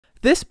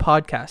This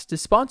podcast is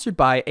sponsored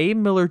by A.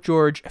 Miller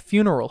George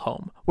Funeral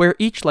Home, where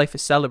each life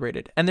is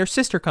celebrated, and their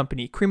sister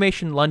company,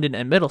 Cremation London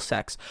and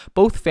Middlesex,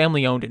 both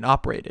family-owned and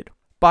operated.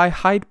 By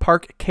Hyde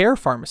Park Care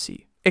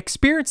Pharmacy.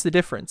 Experience the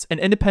difference an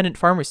independent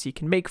pharmacy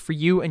can make for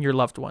you and your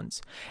loved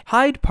ones.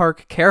 Hyde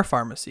Park Care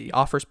Pharmacy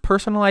offers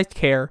personalized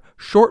care,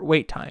 short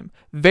wait time,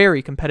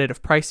 very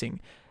competitive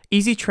pricing,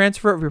 easy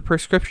transfer of your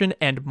prescription,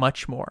 and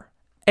much more.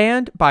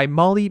 And by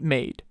Molly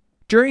Maid.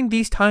 During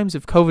these times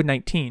of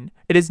COVID-19,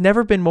 it has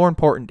never been more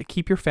important to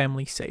keep your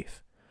family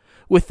safe.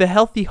 With the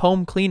Healthy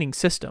Home Cleaning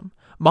System,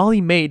 Molly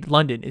Maid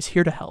London is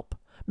here to help.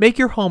 Make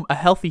your home a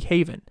healthy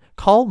haven.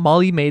 Call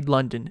Molly Maid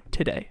London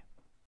today.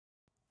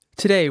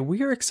 Today,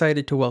 we are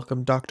excited to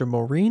welcome Dr.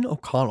 Maureen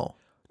O'Connell.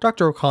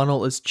 Dr.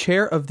 O'Connell is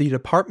chair of the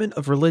Department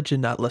of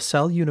Religion at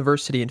Salle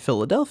University in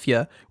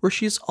Philadelphia, where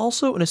she is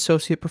also an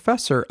associate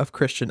professor of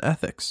Christian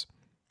ethics.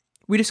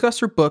 We discuss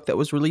her book that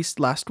was released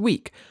last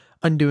week,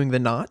 Undoing the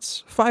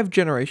Knots, 5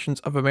 Generations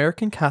of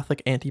American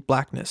Catholic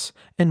Anti-Blackness,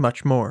 and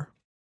much more.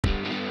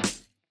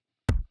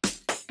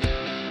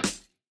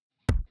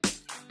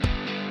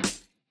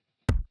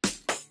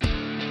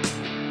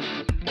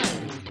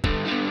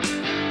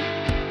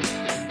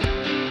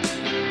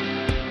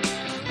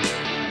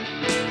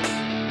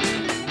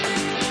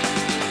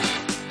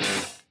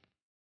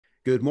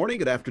 Good morning,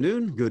 good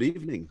afternoon, good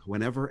evening,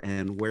 whenever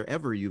and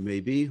wherever you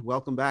may be.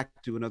 Welcome back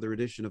to another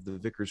edition of the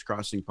Vicar's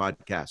Crossing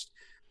podcast.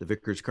 The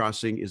Vicar's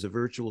Crossing is a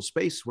virtual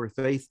space where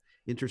faith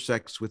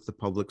intersects with the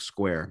public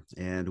square.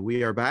 And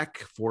we are back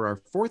for our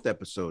 4th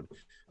episode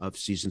of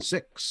season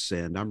 6.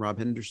 And I'm Rob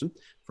Henderson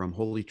from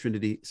Holy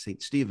Trinity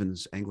St.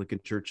 Stephen's Anglican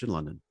Church in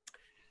London.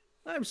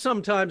 I'm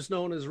sometimes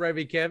known as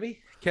Revy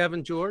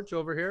Kevin George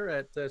over here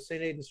at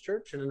St. Aidan's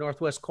Church in the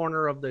northwest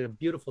corner of the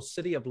beautiful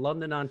city of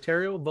London,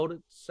 Ontario,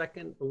 voted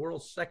the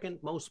world's second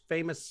most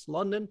famous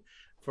London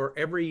for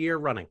every year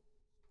running.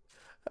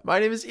 My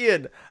name is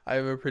Ian. I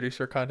am a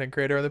producer, content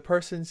creator, and the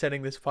person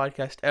sending this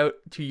podcast out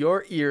to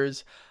your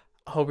ears.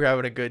 I hope you're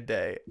having a good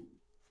day.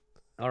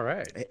 All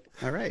right.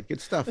 Good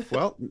stuff.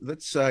 Well,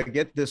 let's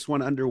get this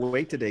one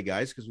underway today,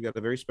 guys, because we got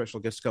a very special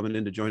guest coming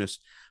in to join us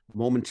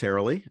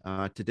momentarily.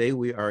 Today,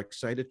 we are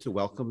excited to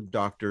welcome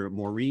Dr.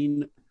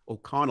 Maureen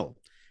O'Connell.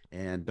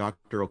 And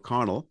Dr.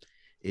 O'Connell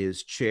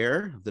is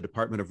chair of the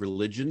Department of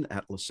Religion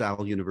at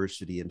Salle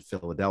University in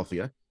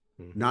Philadelphia.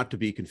 Not to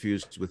be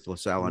confused with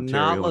Salle,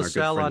 Ontario, and our good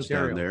friends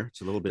Ontario. Down there.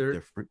 It's a little bit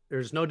different.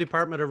 There's no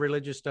Department of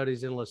Religious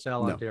Studies in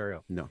Salle,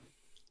 Ontario. No.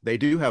 They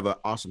do have an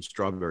awesome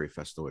strawberry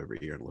festival every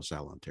year in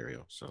Salle,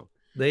 Ontario. So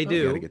they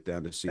do. Got to get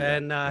down to see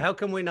and that. How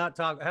can we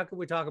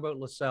talk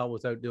about Salle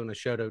without doing a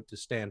shout out to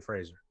Stan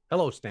Fraser?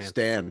 Hello, Stan.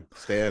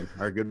 Stan,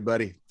 our good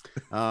buddy.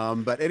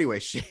 But anyway,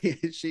 she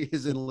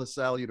is in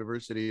Salle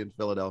University in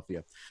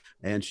Philadelphia,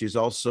 and she's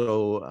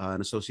also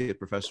an associate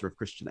professor of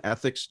Christian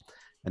ethics,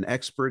 an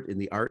expert in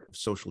the art of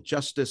social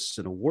justice,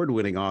 an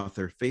award-winning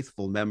author,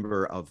 faithful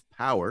member of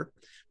POWER,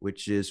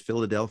 which is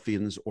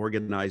Philadelphians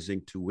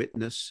Organizing to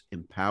Witness,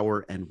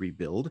 Empower, and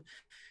Rebuild.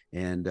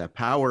 And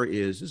POWER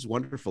is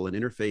wonderful, an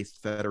interfaith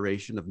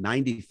federation of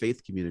 90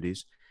 faith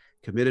communities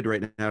committed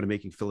right now to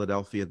making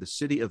Philadelphia the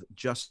city of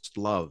just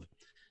love,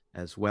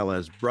 as well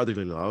as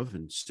brotherly love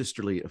and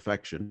sisterly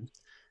affection.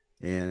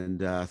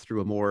 And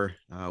through a more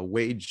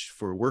wage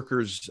for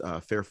workers,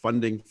 fair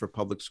funding for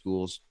public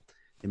schools,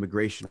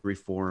 immigration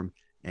reform,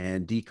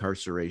 and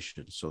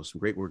decarceration. So some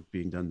great work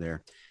being done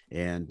there.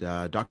 And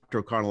Dr.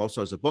 O'Connell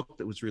also has a book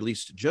that was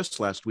released just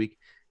last week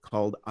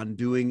called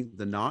Undoing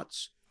the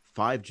Knots,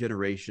 5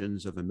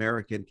 Generations of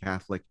American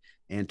Catholic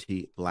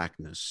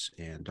Anti-Blackness.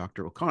 And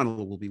Dr.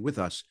 O'Connell will be with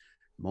us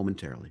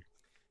momentarily.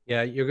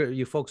 Yeah,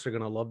 you folks are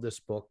going to love this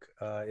book.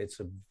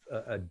 It's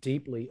a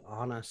deeply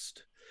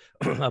honest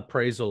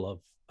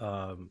appraisal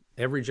of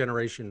every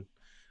generation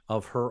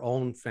of her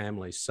own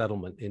family's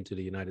settlement into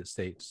the United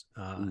States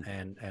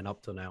and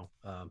up to now.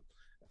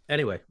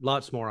 Anyway,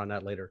 lots more on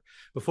that later.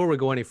 Before we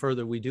go any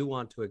further, we do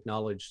want to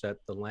acknowledge that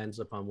the lands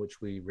upon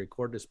which we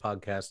record this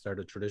podcast are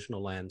the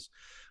traditional lands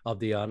of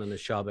the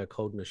Anishinaabe,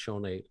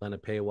 Haudenosaunee,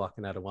 Lenape,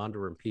 and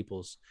Attawandaron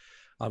peoples,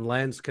 on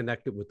lands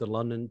connected with the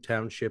London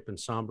Township and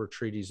Sombre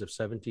Treaties of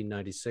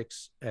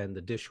 1796 and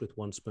the Dish with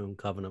One Spoon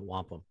Covenant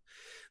Wampum.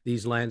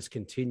 These lands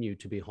continue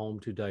to be home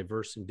to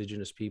diverse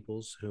Indigenous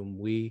peoples whom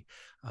we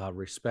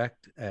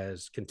respect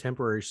as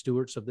contemporary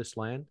stewards of this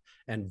land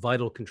and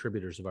vital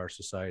contributors of our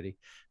society,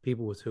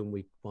 people with whom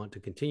we want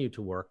to continue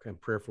to work and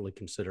prayerfully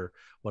consider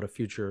what a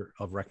future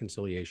of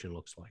reconciliation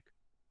looks like.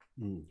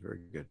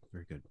 Very good,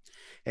 very good.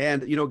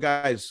 And,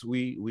 guys,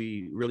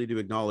 we really do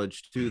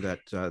acknowledge, too,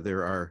 that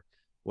there are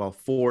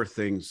 4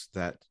 things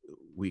that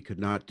we could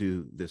not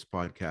do this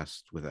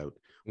podcast without.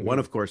 Mm-hmm. One,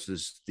 of course,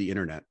 is the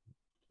internet.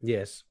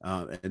 Yes.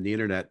 And the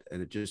internet,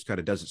 and it just kind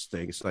of does its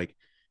thing. It's like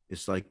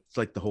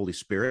the Holy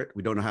Spirit.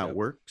 We don't know how it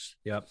works.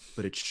 Yep.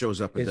 But it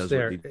shows up and does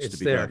what needs to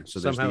be done. So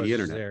there's the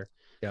internet.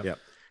 Yep.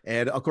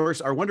 And of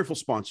course, our wonderful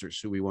sponsors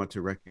who we want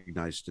to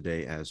recognize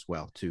today as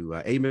well,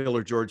 to A.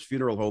 Miller George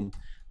Funeral Home,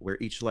 where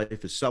each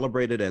life is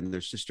celebrated, and their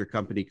sister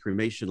company,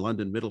 Cremation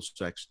London,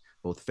 Middlesex,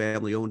 both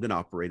family owned and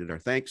operated. Our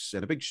thanks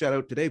and a big shout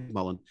out to Dave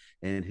Mullen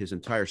and his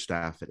entire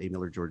staff at A.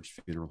 Miller George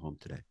Funeral Home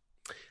today.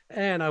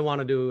 And I want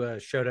to do a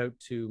shout out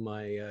to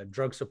my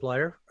drug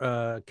supplier,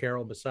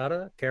 Carol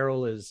Basada.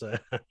 Carol is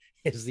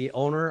the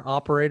owner,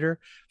 operator,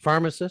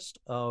 pharmacist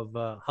of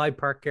Hyde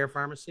Park Care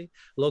Pharmacy,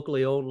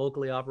 locally owned,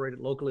 locally operated,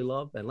 locally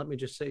loved. And let me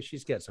just say,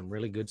 she's got some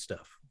really good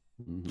stuff.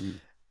 Mm-hmm.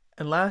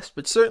 And last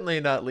but certainly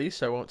not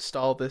least, I won't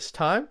stall this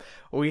time,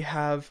 we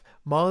have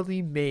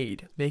Molly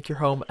Maid. Make your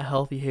home a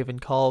healthy haven.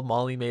 Call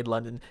Molly Maid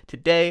London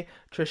today.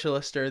 Trisha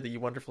Lister, the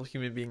wonderful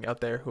human being out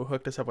there who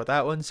hooked us up with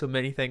that one. So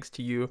many thanks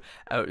to you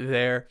out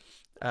there.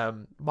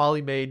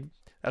 Molly Maid,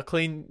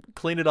 clean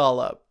it all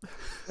up.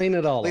 Clean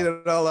it all Clean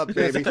up. it all up,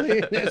 baby. Just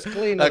clean it all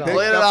Clean up.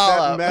 it all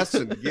up. Mess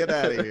and get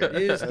out of here.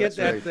 You just get That's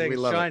that right. thing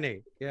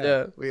shiny.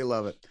 Yeah. We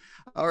love it.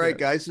 All right,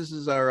 guys, this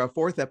is our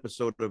fourth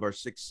episode of our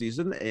sixth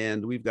season,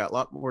 and we've got a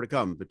lot more to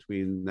come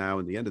between now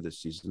and the end of this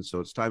season. So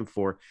it's time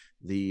for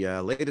the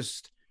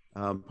latest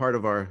part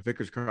of our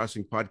Vickers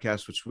Crossing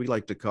podcast, which we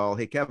like to call,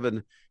 Hey,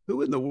 Kevin,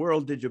 who in the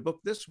world did you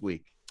book this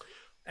week?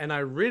 And I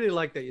really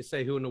like that you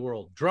say who in the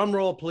world. Drum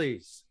roll,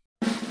 please.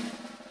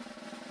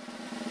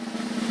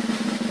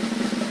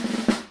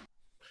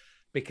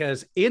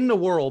 Because in the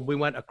world, we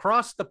went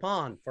across the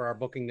pond for our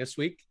booking this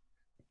week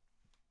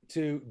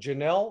to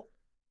Janelle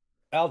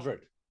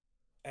Aldred.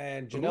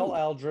 And Janelle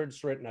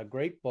Aldred's written a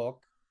great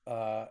book,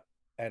 and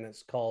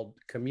it's called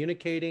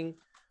Communicating.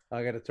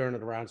 I got to turn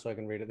it around so I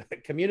can read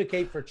it.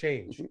 Communicate for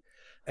Change.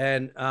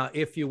 And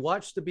if you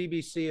watch the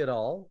BBC at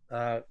all,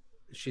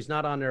 she's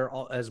not on there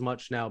as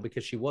much now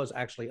because she was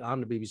actually on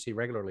the BBC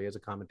regularly as a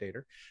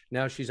commentator.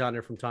 Now she's on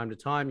there from time to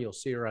time. You'll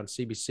see her on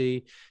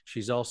CBC.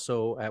 She's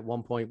also at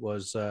one point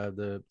was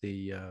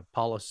the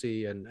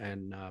policy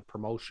and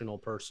promotional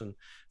person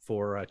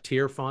for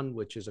Tear Fund,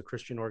 which is a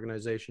Christian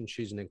organization.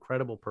 She's an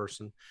incredible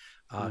person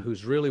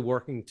who's really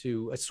working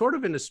to, sort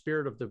of in the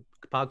spirit of the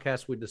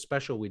podcast with the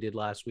special we did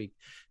last week,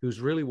 who's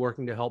really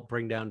working to help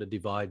bring down the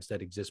divides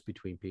that exist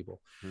between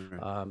people.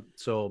 Right.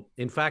 So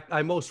in fact,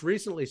 I most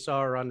recently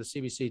saw her on the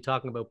CBC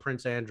talking about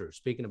Prince Andrew,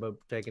 speaking about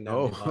taking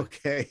down divides.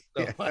 Okay.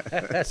 So,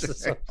 Yeah,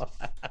 so,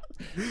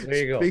 there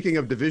you go. Speaking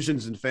of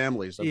divisions and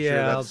families, I'm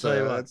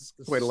sure that's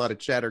quite a lot of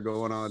chatter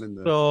going on in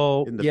the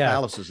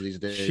palaces these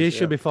days. She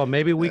should be fun.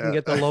 Maybe we can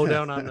get the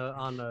lowdown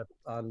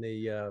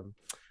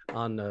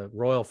on the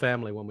royal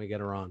family when we get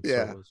her on.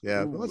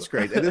 Well, that's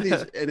great. And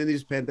in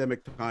these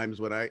pandemic times,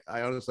 when I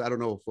honestly, I don't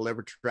know if we'll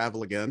ever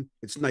travel again,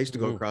 it's nice to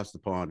go across the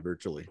pond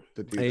virtually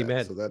to do Amen.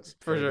 that. So that's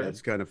for sure.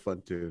 That's kind of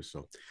fun too.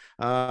 So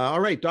all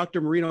right,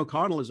 Dr. Maureen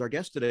O'Connell is our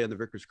guest today on the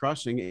Vickers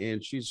Crossing,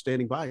 and she's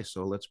standing by,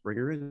 so let's bring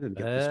her in and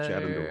get this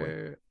chat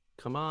underway.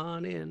 Come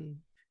on in.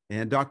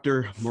 And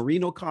Dr.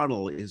 Maureen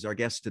O'Connell is our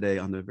guest today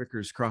on the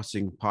Vickers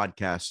Crossing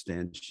podcast,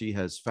 and she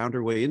has found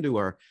her way into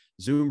our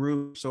Zoom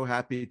room. So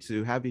happy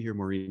to have you here,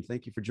 Maureen.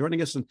 Thank you for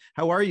joining us. And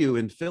how are you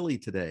in Philly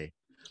today?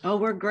 Oh,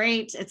 we're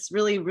great. It's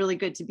really, really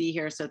good to be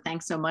here. So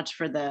thanks so much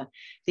for the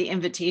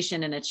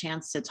invitation and a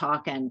chance to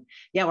talk. And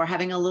yeah, we're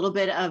having a little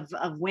bit of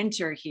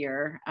winter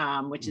here,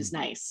 which is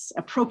nice.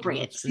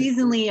 Appropriate,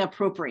 seasonally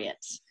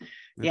appropriate.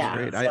 That's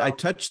great.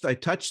 So, I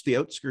touched the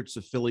outskirts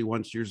of Philly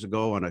once years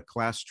ago on a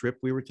class trip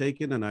we were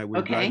taking, and I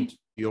was driving to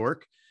New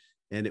York,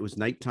 and it was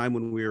nighttime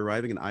when we were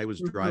arriving, and I was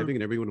driving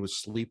and everyone was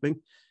sleeping,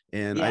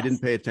 and I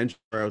didn't pay attention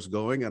where I was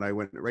going, and I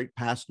went right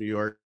past New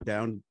York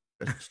down.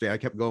 I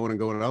kept going and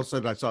going, and all of a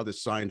sudden I saw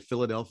this sign,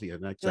 Philadelphia,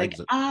 next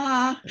exit.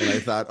 And I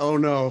thought, oh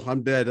no,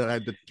 I'm dead. And I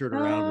had to turn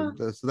around.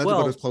 And so that's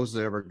about as close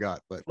as I ever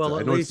got. But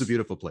I know it's a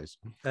beautiful place.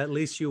 At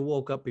least you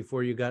woke up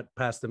before you got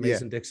past the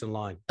Mason-Dixon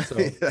line. So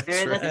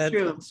that's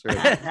true.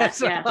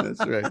 That's right.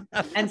 That's right.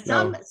 And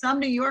some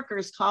New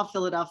Yorkers call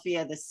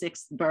Philadelphia the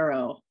sixth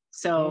borough.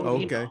 So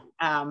it's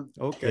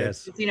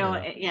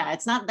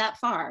not that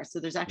far. So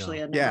there's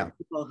actually a number of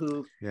people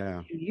who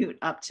commute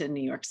up to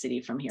New York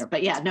City from here.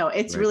 But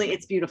it's really,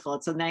 it's beautiful.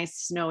 It's a nice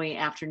snowy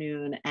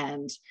afternoon,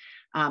 and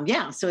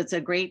so it's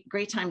a great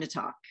time to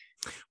talk.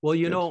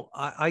 Well,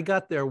 I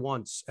got there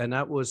once, and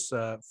that was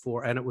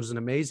and it was an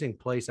amazing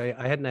place. I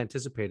hadn't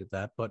anticipated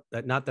that, but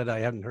not that I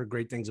hadn't heard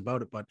great things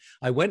about it, but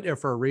I went there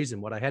for a reason.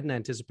 What I hadn't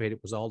anticipated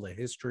was all the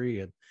history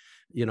and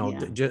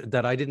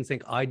that I didn't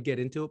think I'd get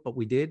into it, but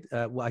we did.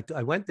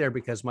 I went there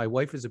because my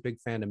wife is a big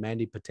fan of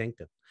Mandy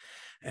Patinkin,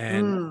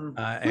 and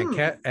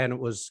it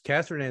was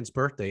Catherine Ann's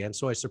birthday, and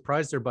so I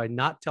surprised her by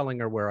not telling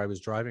her where I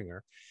was driving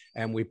her,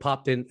 and we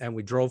popped in and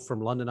we drove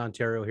from London,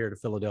 Ontario here to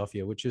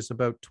Philadelphia, which is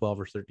about 12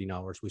 or 13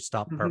 hours. We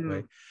stopped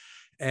partway.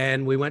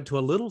 And we went to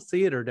a little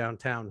theater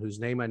downtown whose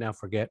name I now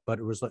forget, but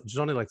there's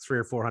only like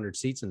 300 or 400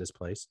 seats in this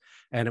place,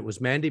 and it was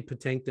Mandy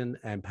Patinkin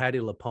and Patti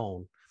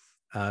LuPone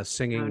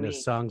singing the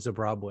songs of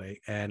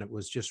Broadway, and it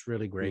was just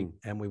really great.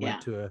 And we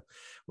went to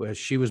where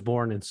she was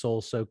born in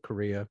Seoul, South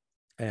Korea,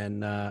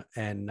 and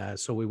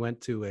so we went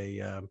to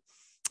a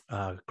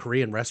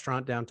Korean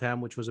restaurant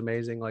downtown, which was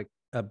amazing. Like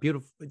a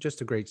beautiful,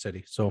 just a great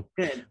city. So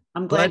good.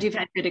 I'm glad you've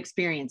had good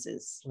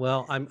experiences.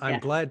 Well, I'm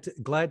glad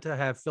to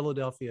have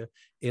Philadelphia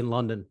in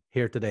London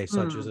here today,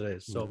 such as it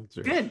is. So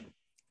good.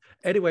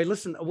 Anyway,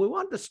 listen, we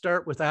wanted to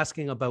start with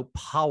asking about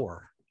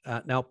power.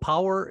 Now,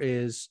 power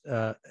is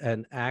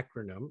an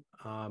acronym.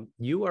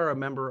 You are a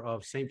member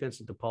of St.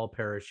 Vincent de Paul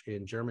Parish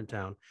in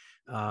Germantown.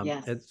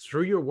 Yes. And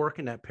through your work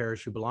in that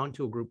parish, you belong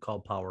to a group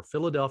called Power,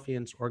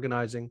 Philadelphians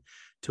Organizing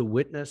to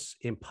Witness,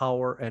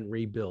 Empower, and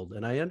Rebuild.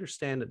 And I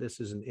understand that this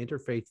is an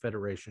interfaith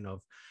federation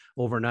of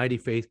over 90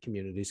 faith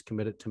communities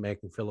committed to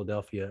making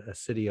Philadelphia a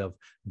city of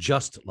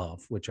just love,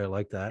 which I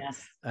like that,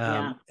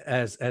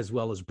 as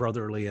well as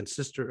brotherly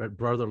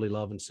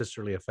love and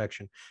sisterly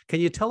affection. Can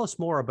you tell us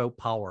more about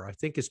Power? I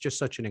think it's just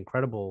such an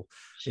incredible,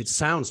 it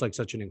sounds like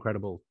such an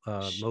incredible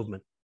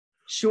movement.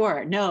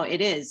 Sure. No,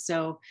 it is.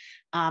 So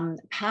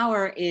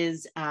Power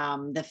is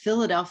the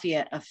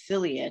Philadelphia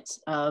affiliate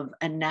of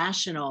a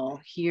national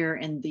here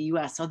in the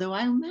US, although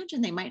I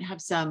imagine they might have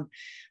some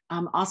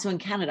also in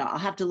Canada. I'll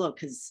have to look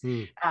because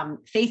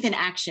Faith in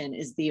Action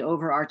is the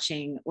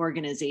overarching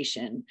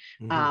organization.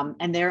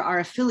 And there are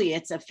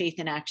affiliates of Faith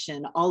in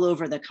Action all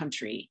over the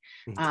country.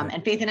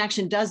 And Faith in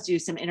Action does do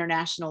some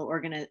international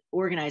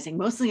organizing,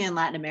 mostly in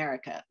Latin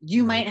America.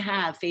 You might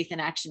have Faith in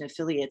Action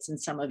affiliates in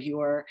some of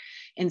your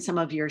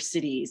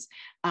cities.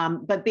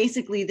 But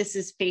basically, this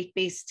is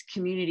faith-based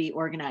community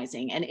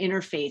organizing and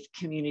interfaith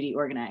community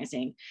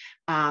organizing.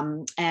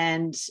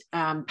 And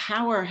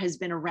Power has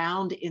been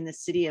around in the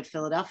city of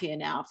Philadelphia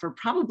now for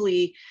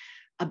probably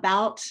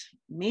about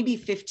maybe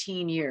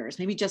 15 years,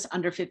 maybe just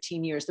under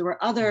 15 years. There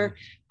were other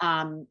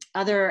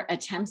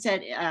attempts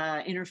at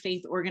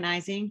interfaith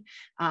organizing,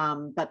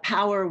 but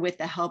Power, with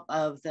the help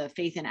of the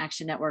Faith in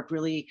Action Network,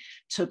 really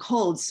took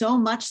hold, so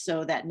much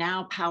so that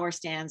now Power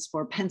stands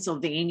for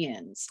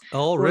Pennsylvanians.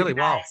 Oh, really?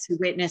 Wow. Who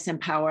witness,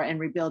 empower, and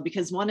rebuild.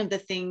 Because one of the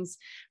things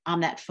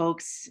that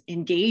folks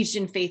engaged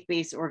in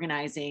faith-based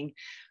organizing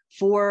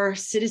for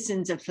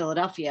citizens of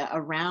Philadelphia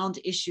around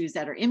issues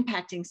that are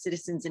impacting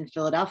citizens in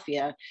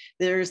Philadelphia,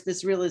 there's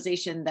this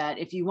realization that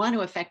if you want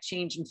to affect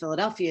change in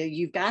Philadelphia,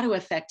 you've got to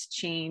affect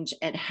change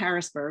at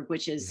Harrisburg,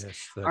 which is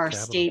our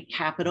capital. State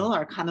capital,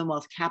 our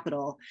Commonwealth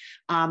capital.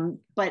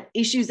 But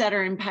issues that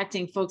are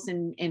impacting folks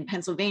in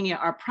Pennsylvania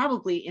are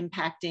probably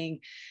impacting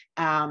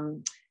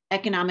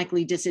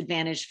economically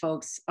disadvantaged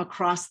folks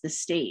across the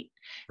state.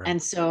 Right.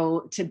 And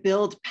so to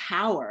build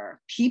power,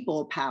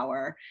 people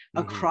power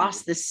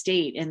across the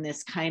state in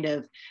this kind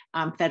of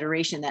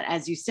federation that,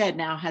 as you said,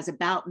 now has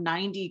about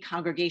 90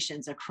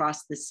 congregations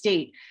across the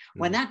state.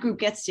 When that group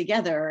gets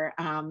together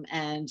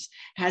and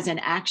has an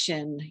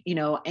action,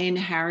 in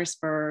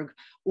Harrisburg,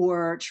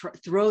 or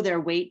throw their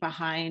weight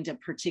behind a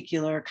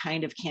particular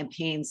kind of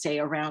campaign, say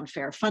around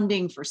fair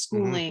funding for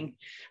schooling,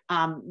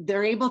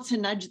 we're able to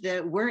nudge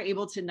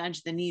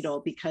the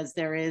needle, because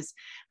there is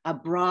a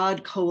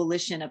broad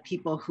coalition of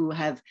people who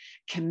have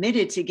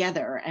committed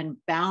together and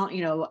bound,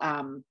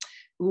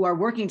 who are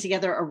working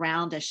together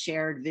around a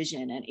shared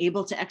vision and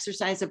able to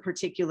exercise a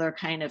particular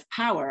kind of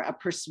power, a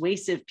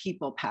persuasive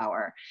people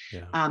power.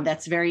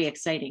 That's very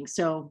exciting.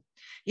 So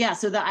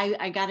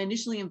I got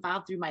initially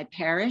involved through my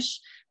parish.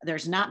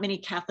 There's not many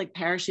Catholic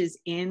parishes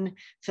in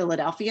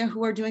Philadelphia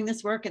who are doing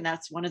this work. And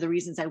that's one of the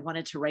reasons I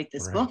wanted to write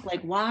this book.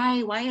 Like,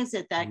 why is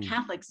it that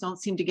Catholics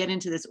don't seem to get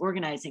into this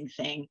organizing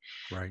thing?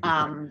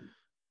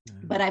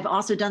 But I've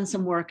also done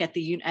some work at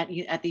the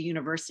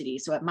university.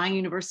 So at my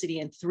university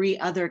and 3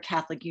 other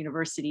Catholic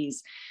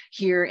universities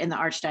here in the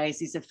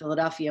Archdiocese of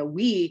Philadelphia,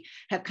 we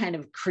have kind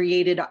of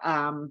created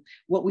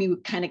what we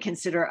would kind of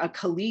consider a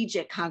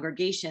collegiate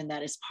congregation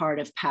that is part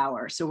of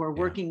Power. So we're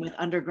working with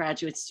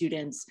undergraduate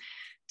students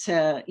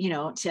to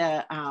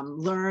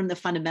learn the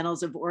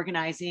fundamentals of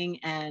organizing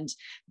and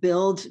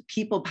build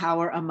people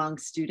power among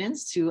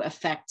students to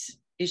affect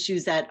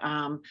issues that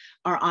are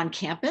on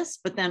campus,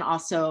 but then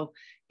also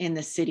in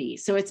the city.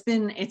 So it's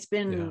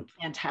been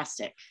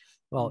fantastic.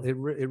 Well, it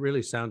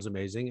really sounds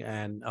amazing,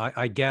 and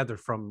I gather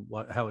from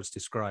how it's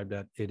described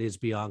that it is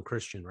beyond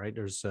Christian, right?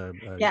 There's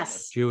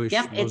Jewish,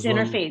 Muslim, it's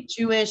interfaith,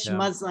 Jewish,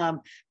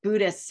 Muslim,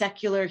 Buddhist,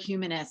 secular,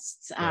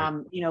 humanists.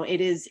 Right.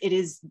 It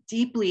is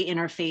deeply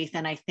interfaith,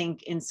 and I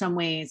think in some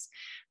ways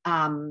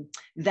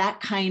that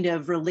kind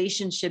of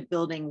relationship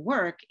building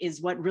work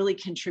is what really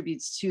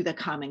contributes to the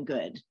common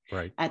good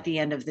at the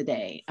end of the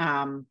day.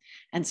 And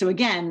so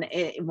again,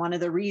 one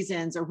of the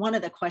reasons, or one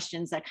of the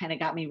questions that kind of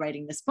got me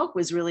writing this book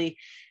was really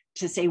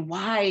to say,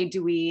 why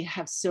do we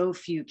have so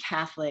few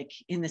Catholic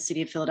in the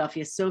city of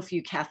Philadelphia, so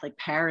few Catholic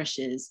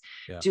parishes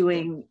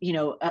doing,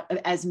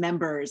 as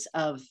members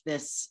of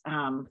this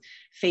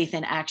Faith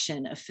in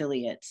Action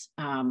affiliate?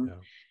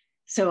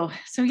 so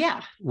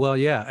yeah. Well,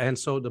 yeah. And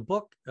so the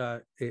book,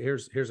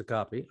 here's a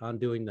copy,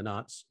 Undoing the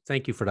Knots.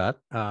 Thank you for that.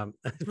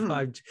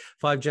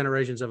 Five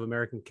Generations of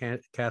American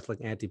Catholic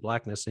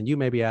Anti-Blackness. And you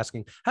may be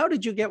asking, how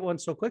did you get one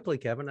so quickly,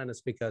 Kevin? And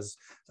it's because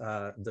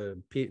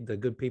the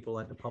good people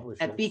at the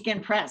publishers. At Beacon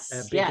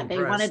Press.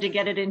 They wanted to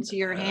get it into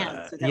your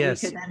hands so that we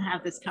could then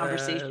have this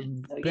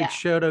conversation. Big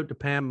shout out to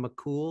Pam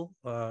McCool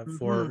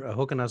for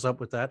hooking us up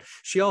with that.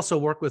 She also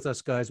worked with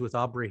us guys with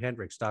Aubrey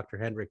Hendricks, Dr.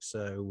 Hendricks,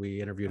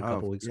 we interviewed a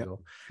couple weeks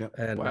ago. Yep.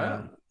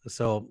 And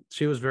so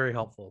she was very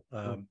helpful.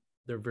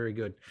 They're very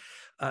good.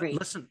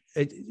 Listen,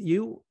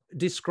 you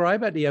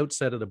describe at the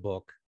outset of the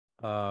book,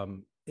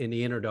 in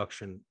the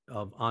introduction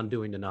of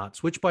Undoing the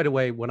Knots, which, by the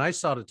way, when I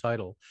saw the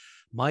title,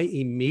 my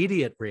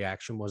immediate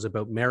reaction was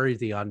about Mary,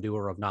 the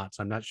Undoer of Knots.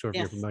 I'm not sure if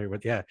you're familiar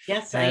with,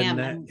 Yes, I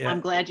am.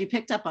 I'm glad you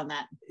picked up on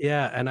that.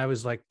 Yeah, and I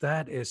was like,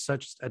 that is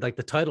such, like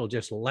the title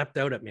just leapt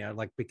out at me. I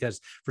like, because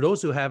for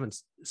those who haven't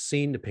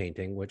seen the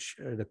painting, which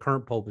the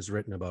current Pope has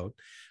written about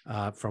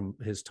from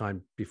his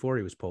time before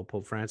he was Pope,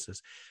 Pope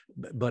Francis,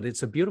 but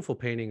it's a beautiful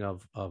painting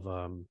of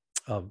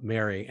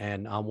Mary,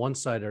 and on one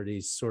side are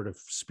these sort of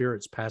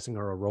spirits passing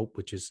her a rope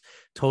which is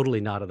totally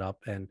knotted up,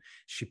 and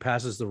she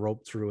passes the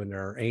rope through, and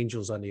there are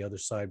angels on the other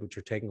side which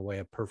are taking away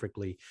a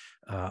perfectly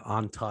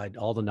untied,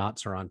 all the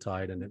knots are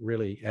untied, and it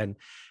really, and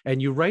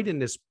you write in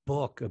this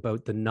book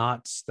about the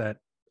knots that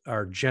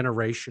are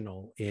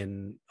generational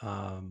in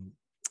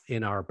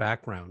our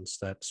backgrounds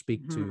that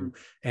speak to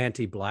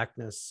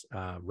anti-blackness,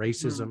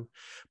 racism.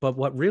 But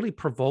what really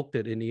provoked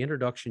it, in the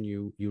introduction,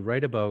 you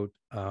write about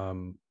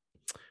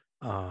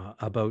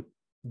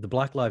the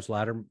Black Lives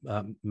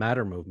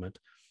Matter movement.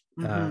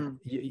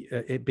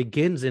 It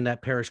begins in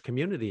that parish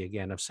community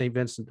again of St.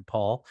 Vincent de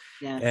Paul.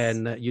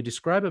 And you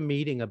describe a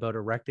meeting about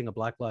erecting a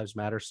Black Lives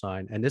Matter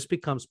sign. And this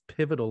becomes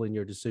pivotal in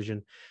your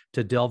decision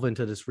to delve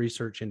into this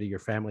research into your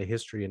family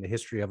history and the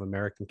history of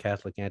American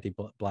Catholic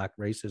anti-Black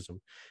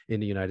racism in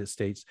the United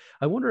States.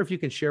 I wonder if you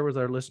can share with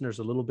our listeners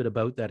a little bit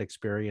about that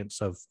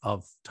experience of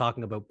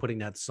talking about putting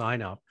that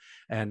sign up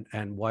and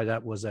why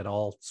that was at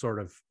all sort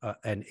of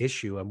an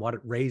issue, and what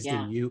it raised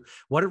in you.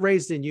 What it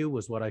raised in you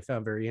was what I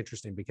found very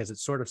interesting, because it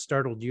sort of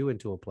startled you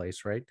into a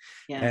place, right?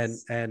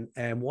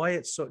 And why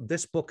it's so,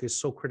 this book is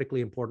so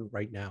critically important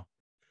right now.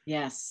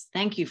 Yes,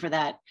 thank you for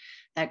that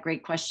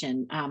great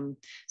question.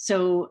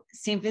 So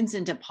St.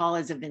 Vincent de Paul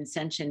is a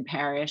Vincentian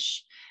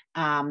parish,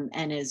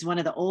 and is one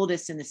of the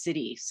oldest in the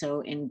city.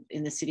 So in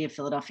the city of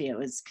Philadelphia, it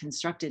was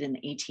constructed in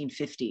the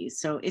 1850s.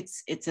 So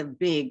it's a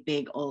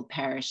big old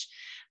parish,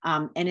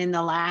 and in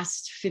the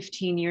last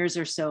 15 years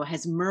or so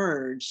has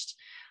merged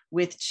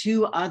with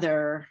two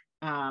other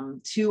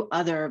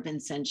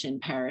Vincentian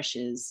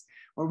parishes,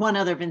 or one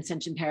other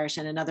Vincentian parish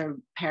and another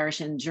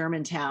parish in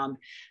Germantown,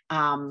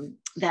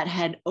 that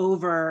had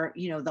over,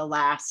 the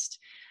last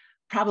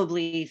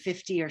probably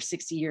 50 or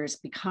 60 years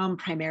become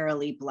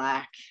primarily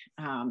Black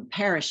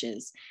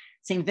parishes.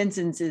 St.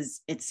 Vincent's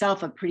is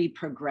itself a pretty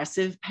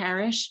progressive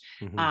parish,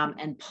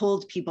 and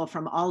pulled people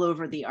from all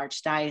over the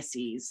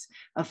Archdiocese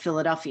of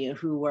Philadelphia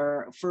who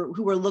were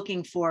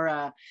looking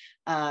for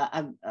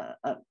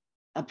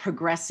a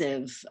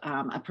progressive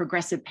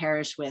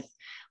parish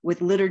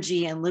with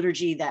liturgy, and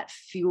liturgy that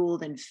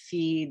fueled and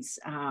feeds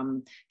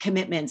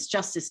commitments,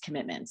 justice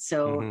commitments.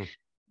 So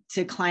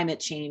to climate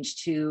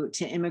change, to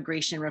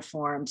immigration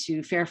reform,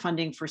 to fair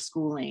funding for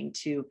schooling,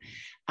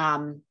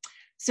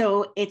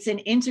 so it's an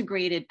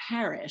integrated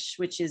parish,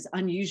 which is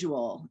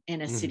unusual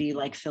in a city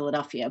like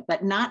Philadelphia,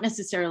 but not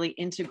necessarily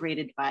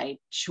integrated by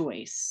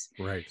choice.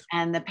 Right.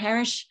 And the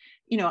parish,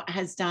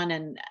 has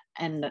done,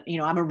 and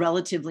I'm a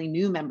relatively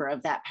new member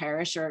of that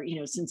parish, or,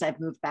 since I've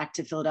moved back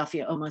to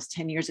Philadelphia almost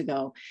 10 years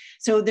ago.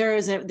 So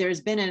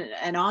there's been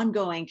an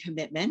ongoing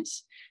commitment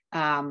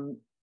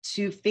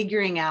to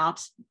figuring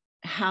out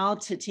how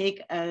to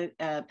take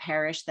a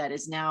parish that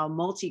is now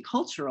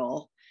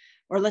multicultural,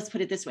 or let's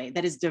put it this way,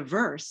 that is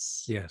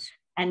diverse,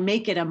 and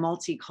make it a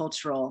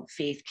multicultural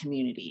faith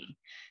community.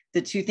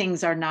 The two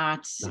things are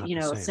not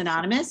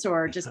synonymous,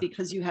 or just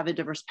because you have a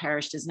diverse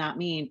parish does not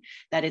mean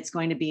that it's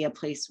going to be a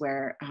place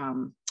where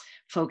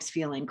folks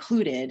feel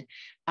included.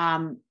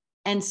 And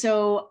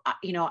so,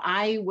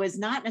 I was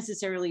not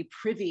necessarily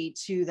privy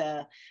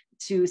to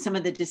some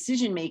of the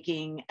decision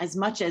making as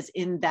much as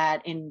in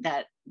that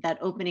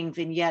opening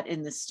vignette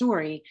in the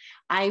story.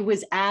 I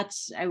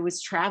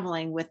was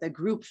traveling with a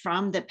group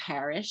from the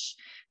parish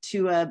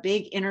to a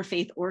big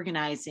interfaith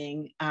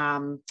organizing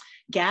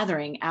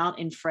gathering out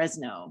in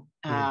Fresno,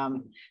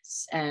 and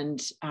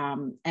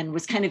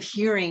was kind of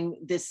hearing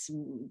this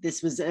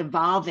was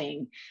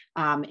evolving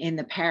in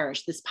the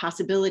parish, this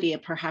possibility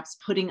of perhaps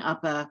putting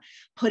up a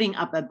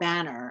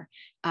banner.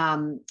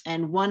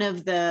 And one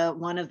of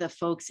the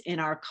folks in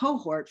our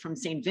cohort from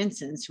St.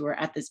 Vincent's who are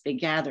at this big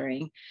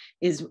gathering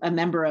is a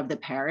member of the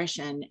parish,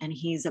 and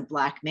he's a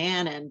Black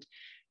man. And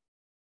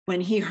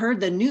when he heard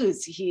the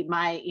news, he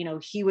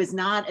was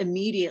not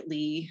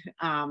immediately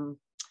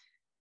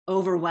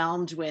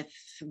overwhelmed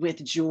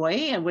with joy,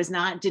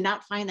 and did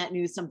not find that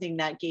news something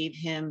that gave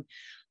him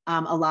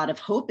a lot of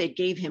hope. It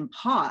gave him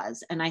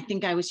pause. And I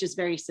think I was just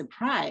very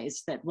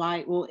surprised that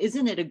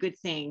isn't it a good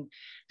thing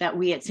that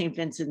we at St.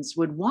 Vincent's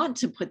would want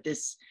to put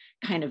this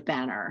kind of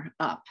banner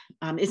up?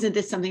 Isn't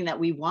this something that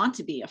we want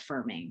to be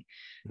affirming?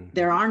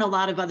 There aren't a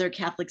lot of other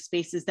Catholic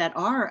spaces that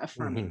are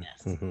affirming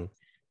this.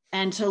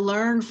 And to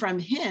learn from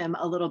him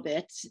a little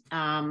bit,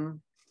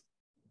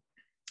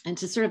 and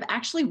to sort of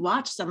actually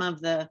watch some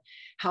of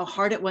how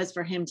hard it was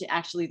for him to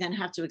actually then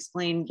have to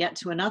explain yet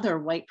to another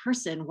white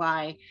person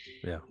why,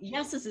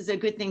 yes, this is a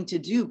good thing to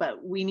do,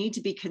 but we need to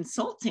be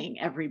consulting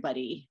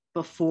everybody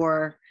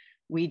before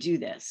we do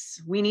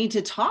this. We need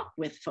to talk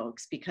with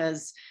folks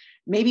because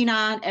maybe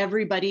not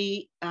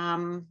everybody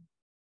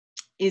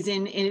is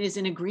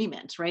in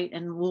agreement, right?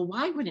 And well,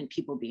 why wouldn't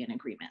people be in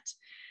agreement?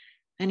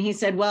 And he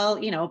said, well,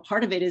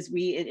 part of it is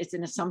it's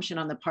an assumption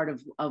on the part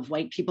of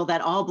white people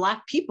that all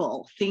Black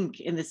people think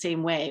in the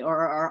same way or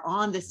are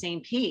on the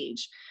same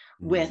page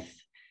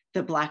with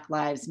the Black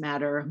Lives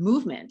Matter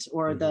movement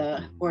or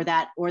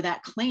that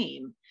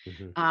claim.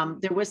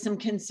 There was some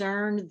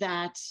concern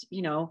that,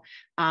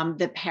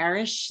 the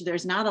parish,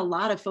 there's not a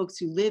lot of folks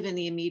who live in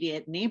the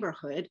immediate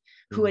neighborhood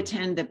who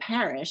attend the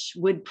parish.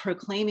 Would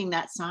proclaiming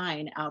that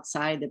sign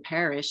outside the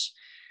parish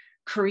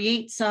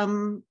create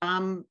some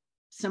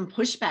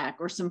pushback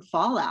or some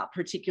fallout,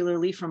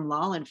 particularly from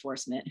law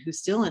enforcement, who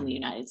still in the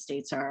United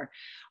States are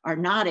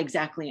not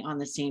exactly on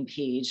the same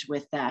page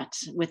with that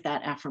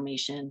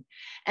affirmation.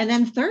 And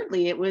then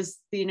thirdly, it was,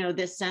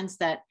 this sense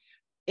that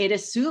it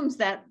assumes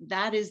that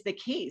that is the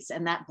case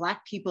and that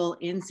Black people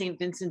in St.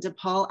 Vincent de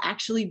Paul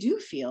actually do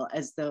feel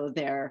as though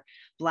their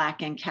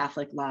Black and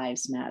Catholic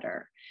lives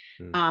matter.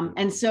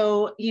 And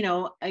so,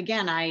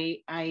 again,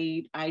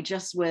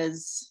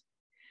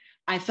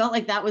 I felt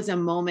like that was a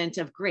moment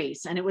of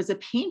grace, and it was a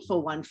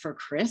painful one for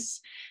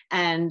Chris.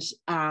 And,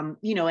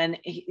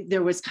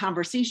 there was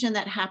conversation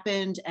that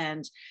happened,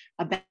 and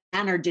a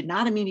banner did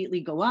not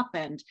immediately go up.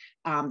 And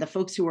the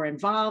folks who were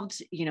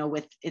involved,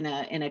 in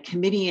a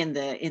committee in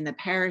the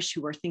parish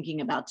who were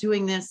thinking about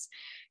doing this,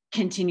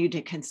 continued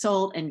to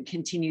consult and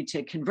continued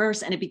to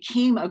converse, and it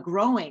became a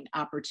growing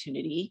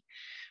opportunity.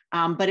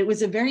 But it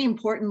was a very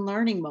important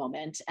learning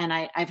moment, and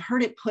I've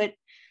heard it put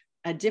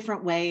a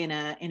different way in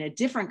a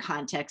different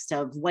context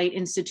of white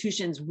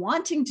institutions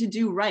wanting to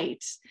do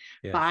right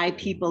by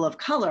people of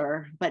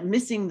color, but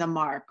missing the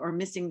mark or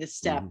missing the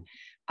step.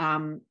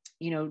 The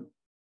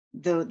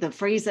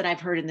phrase that I've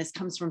heard, and this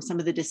comes from some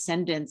of the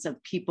descendants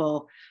of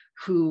people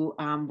who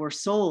were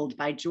sold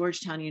by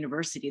Georgetown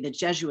University, the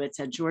Jesuits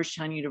at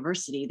Georgetown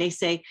University, they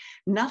say,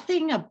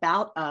 nothing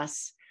about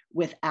us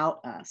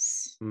without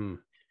us.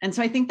 And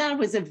so I think that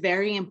was a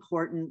very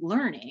important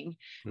learning.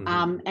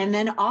 And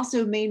then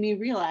also made me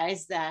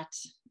realize that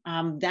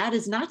that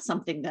is not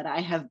something that I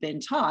have been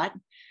taught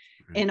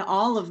in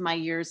all of my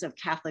years of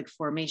Catholic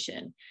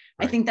formation.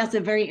 I think that's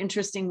a very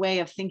interesting way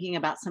of thinking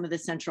about some of the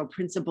central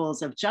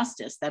principles of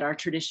justice that our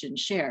traditions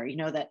share,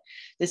 that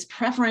this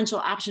preferential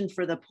option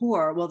for the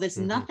poor, well, this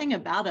nothing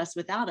about us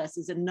without us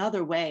is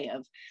another way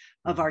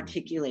of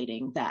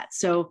articulating that.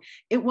 So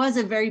it was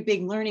a very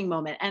big learning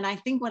moment. And I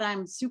think what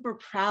I'm super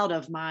proud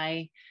of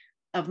my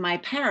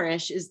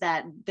parish is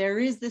that there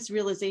is this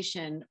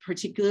realization,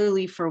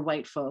 particularly for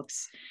white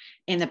folks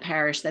in the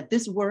parish, that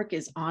this work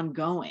is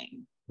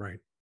ongoing. Right.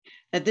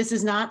 That this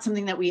is not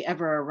something that we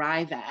ever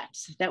arrive at,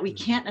 that we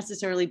can't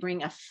necessarily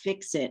bring a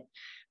fix-it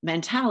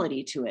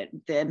mentality to it.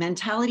 The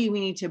mentality we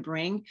need to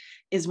bring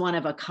is one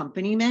of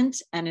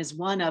accompaniment and is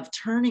one of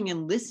turning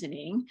and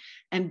listening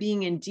and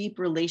being in deep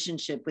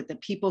relationship with the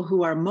people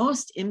who are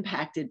most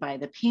impacted by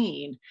the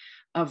pain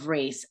of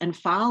race and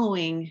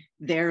following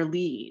their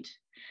lead.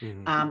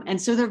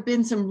 And so there have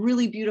been some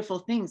really beautiful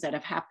things that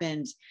have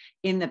happened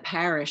in the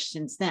parish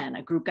since then.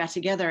 A group got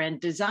together and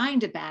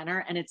designed a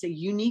banner, and it's a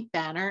unique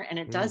banner, and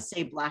it does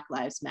say Black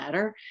Lives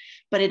Matter,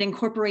 but it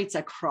incorporates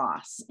a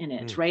cross in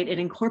it, right? It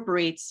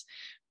incorporates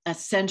a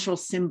central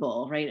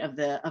symbol, right, of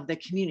the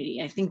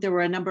community. I think there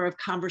were a number of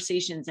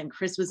conversations, and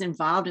Chris was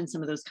involved in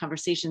some of those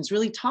conversations,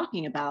 really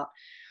talking about,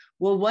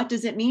 well, what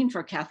does it mean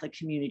for Catholic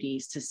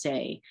communities to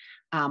say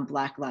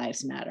Black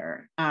Lives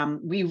Matter?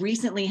 We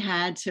recently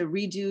had to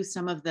redo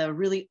some of the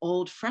really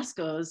old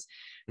frescoes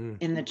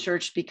in the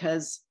church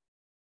because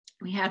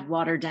we had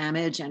water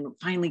damage and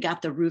finally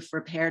got the roof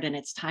repaired, and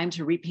it's time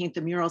to repaint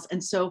the murals.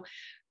 And so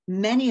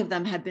many of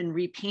them have been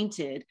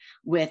repainted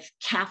with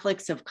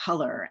Catholics of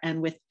color and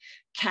with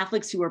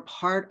Catholics who are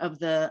part of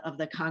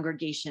the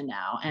congregation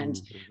now. And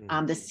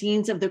the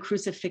scenes of the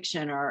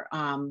crucifixion are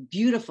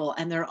beautiful,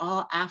 and they're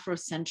all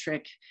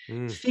Afrocentric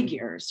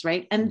figures,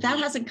 right? And that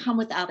hasn't come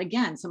without,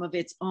 again, some of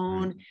its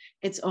own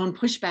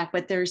pushback,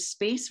 but there's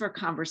space for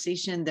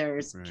conversation.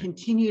 There's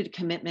continued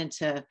commitment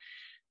to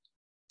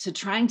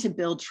trying to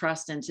build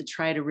trust and to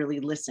try to really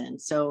listen.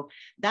 So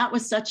that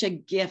was such a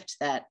gift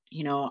that,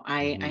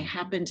 I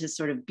happened to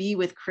sort of be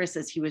with Chris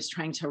as he was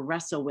trying to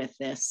wrestle with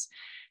this.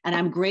 And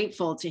I'm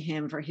grateful to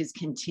him for his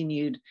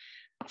continued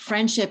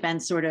friendship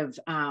and sort of,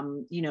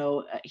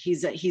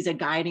 he's a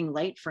guiding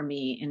light for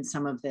me in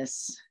some of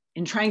this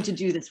in trying to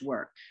do this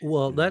work.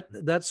 Well,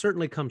 that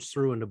certainly comes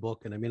through in the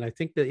book. And I mean, I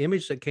think the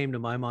image that came to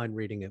my mind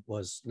reading it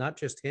was not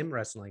just him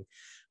wrestling,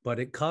 but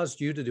it caused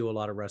you to do a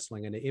lot of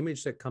wrestling. And the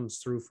image that comes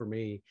through for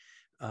me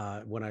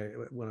when I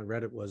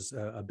read it was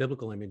a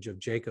biblical image of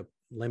Jacob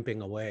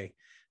limping away,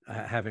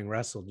 having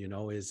wrestled,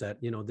 is that,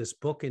 this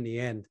book in the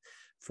end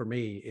for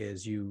me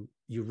is you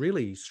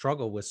really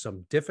struggle with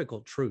some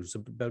difficult truths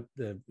about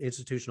the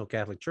institutional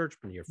Catholic Church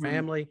and your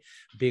family,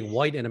 being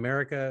white in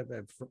America.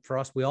 For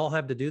us, we all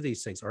have to do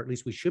these things, or at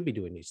least we should be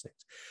doing these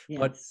things.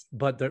 Yes.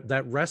 But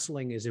that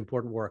wrestling is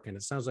important work. And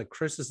it sounds like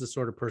Chris is the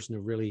sort of person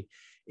who really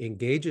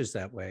engages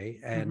that way.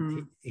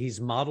 And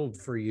he's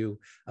modeled for you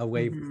a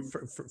way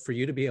for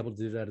you to be able to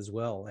do that as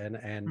well.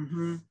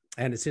 And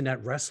it's in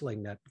that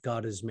wrestling that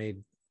God is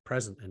made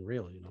present and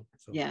real,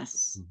 So,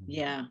 yes.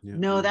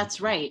 No,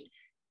 that's right.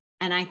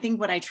 And I think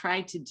what I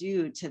tried to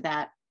do to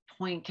that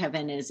point,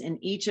 Kevin, is in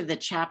each of the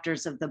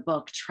chapters of the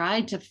book,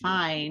 tried to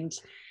find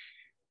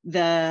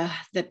the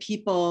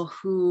people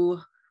who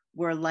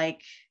were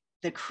like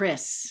the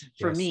Chris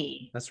for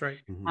me. That's right.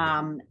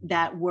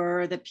 That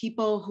were the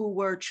people who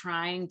were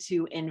trying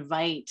to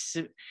invite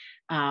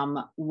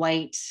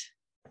white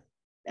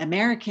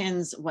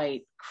Americans,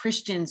 white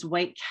Christians,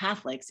 white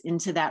Catholics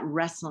into that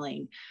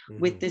wrestling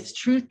with this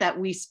truth that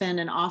we spend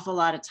an awful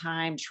lot of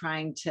time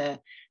trying to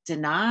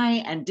deny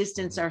and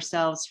distance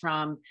ourselves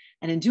from,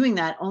 and in doing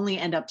that only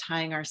end up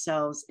tying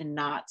ourselves in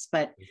knots.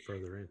 But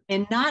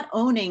in not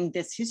owning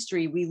this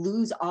history, we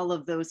lose all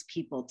of those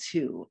people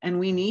too. And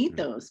we need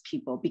those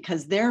people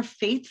because their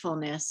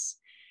faithfulness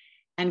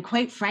and,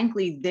 quite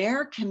frankly,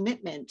 their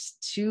commitment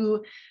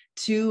to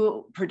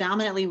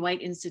predominantly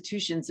white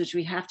institutions, which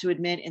we have to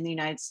admit in the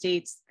United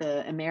States,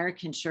 the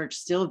American church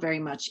still very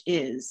much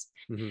is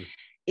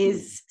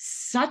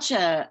such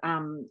a,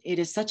 it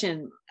is such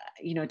an,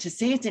 to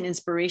say it's an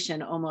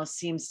inspiration almost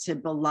seems to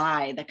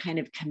belie the kind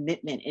of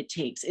commitment it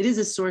takes. It is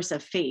a source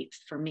of faith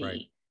for me.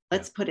 Right.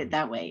 Let's put it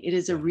that way. It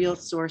is a real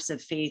source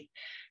of faith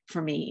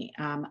for me.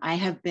 I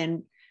have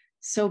been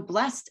so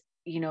blessed,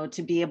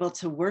 to be able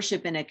to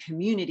worship in a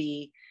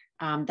community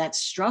that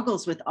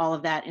struggles with all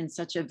of that in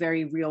such a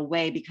very real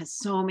way, because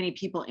so many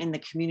people in the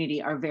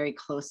community are very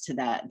close to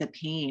that, the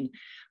pain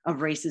of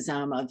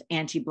racism, of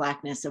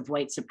anti-Blackness, of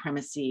white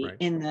supremacy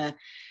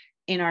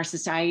in our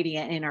society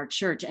and in our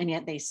church. And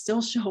yet they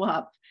still show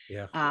up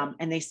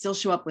and they still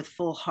show up with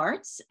full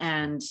hearts.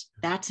 And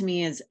that to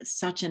me is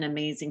such an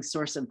amazing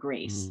source of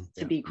grace,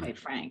 to be quite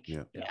frank.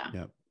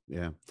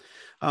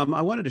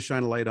 I wanted to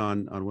shine a light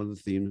on one of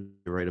the themes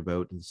you write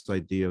about, this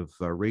idea of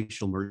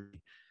racial mercy.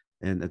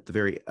 And at the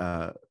very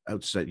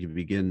outset, you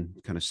begin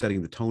kind of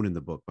setting the tone in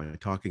the book by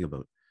talking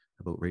about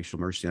racial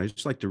mercy. And I'd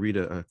just like to read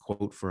a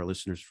quote for our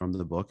listeners from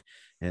the book,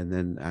 and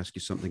then ask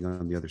you something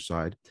on the other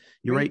side.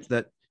 You write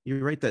that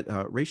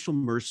racial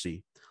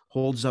mercy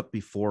holds up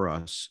before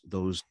us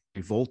those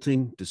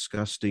revolting,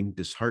 disgusting,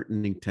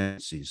 disheartening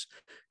tendencies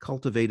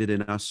cultivated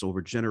in us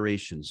over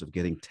generations of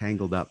getting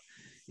tangled up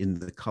in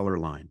the color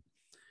line.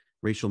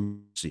 Racial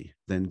mercy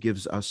then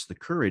gives us the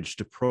courage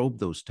to probe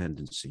those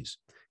tendencies,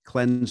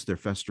 cleanse their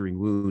festering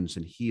wounds,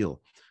 and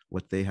heal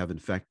what they have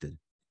infected.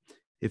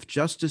 If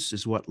justice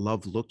is what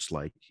love looks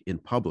like in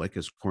public,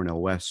 as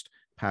Cornel West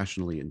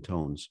passionately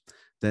intones,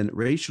 then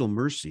racial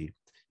mercy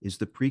is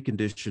the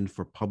precondition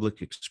for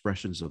public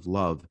expressions of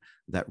love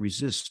that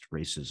resist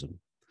racism.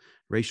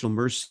 Racial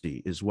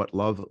mercy is what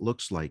love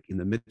looks like in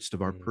the midst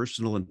of our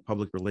personal and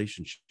public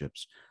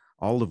relationships,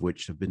 all of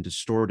which have been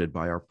distorted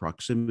by our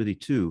proximity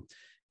to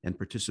and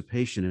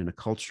participation in a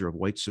culture of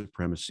white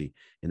supremacy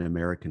in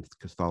American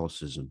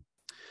Catholicism.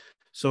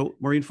 So,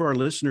 Maureen, for our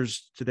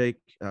listeners today,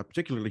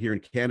 particularly here in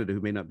Canada,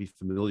 who may not be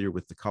familiar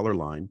with the color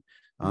line,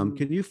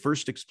 can you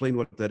first explain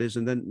what that is,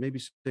 and then maybe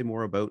say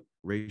more about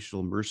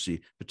racial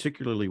mercy,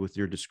 particularly with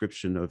your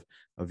description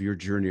of your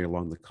journey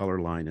along the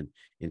color line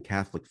in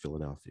Catholic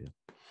Philadelphia?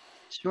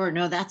 Sure.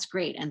 No, that's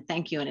great. And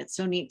thank you. And it's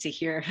so neat to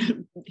hear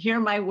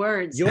my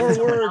words. Your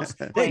words.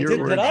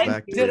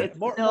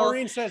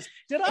 Maureen says,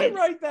 did I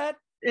write that?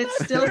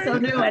 It's still so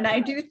new. And I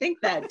do think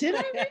that. Did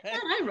I write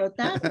that? I wrote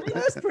that.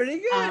 That's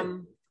pretty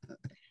good.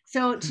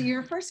 So to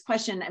your first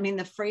question, I mean,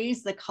 the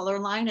phrase, the color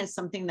line, is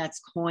something that's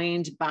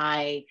coined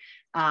by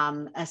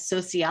a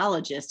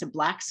sociologist, a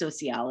Black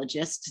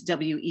sociologist,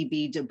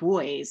 W.E.B. Du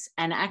Bois,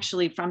 and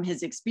actually from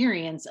his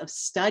experience of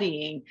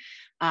studying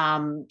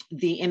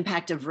the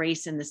impact of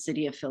race in the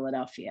city of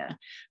Philadelphia,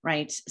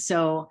 right?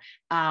 So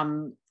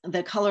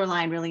the color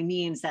line really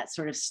means that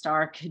sort of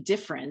stark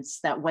difference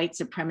that white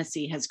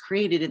supremacy has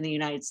created in the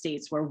United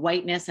States, where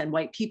whiteness and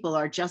white people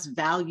are just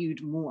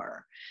valued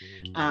more.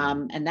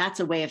 And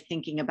that's a way of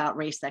thinking about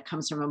race that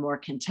comes from a more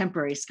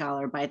contemporary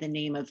scholar by the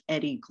name of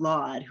Eddie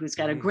Glaude, who's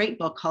got a great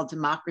book called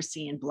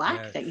Democracy in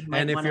Black that you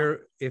might want to. And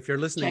if you're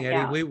listening,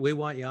 Eddie, we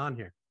want you on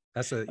here.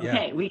 That's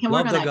okay. We can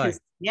work on that.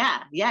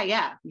 Yeah.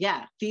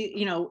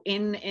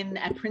 In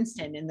at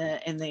Princeton in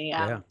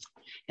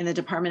the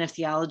Department of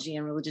Theology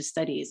and Religious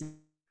Studies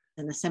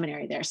in the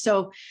seminary there.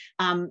 So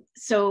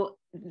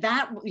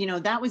that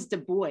was Du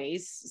Bois,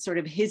 sort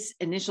of his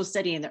initial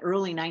study in the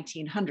early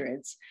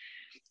 1900s.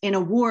 in a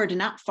ward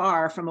not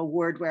far from a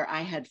ward where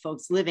I had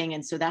folks living.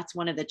 And so that's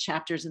one of the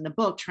chapters in the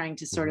book, trying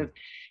to sort of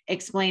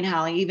explain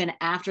how even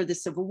after the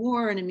Civil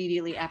War and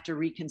immediately after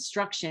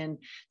Reconstruction,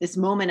 this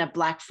moment of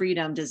Black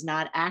freedom does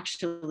not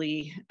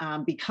actually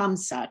become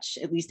such,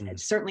 at least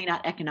certainly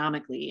not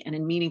economically and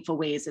in meaningful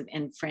ways of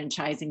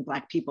enfranchising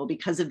Black people,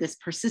 because of this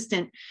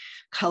persistent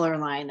color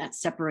line that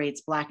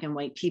separates Black and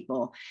white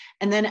people.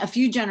 And then a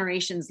few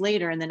generations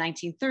later in the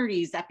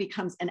 1930s, that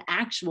becomes an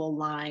actual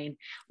line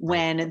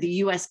when the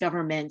US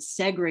government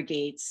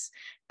segregates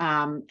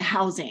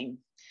housing.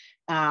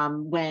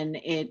 When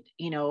it,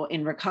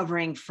 in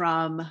recovering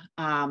from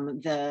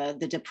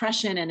the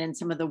Depression and in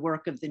some of the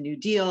work of the New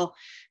Deal,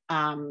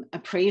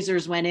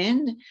 appraisers went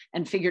in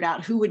and figured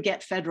out who would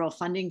get federal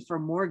funding for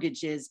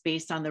mortgages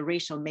based on the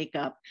racial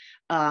makeup,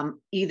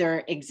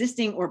 either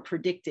existing or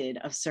predicted,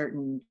 of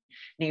certain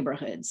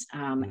neighborhoods.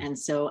 And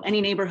so any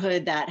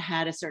neighborhood that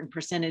had a certain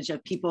percentage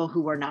of people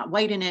who were not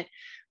white in it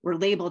were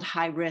labeled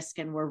high risk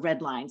and were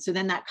redlined. So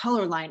then that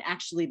color line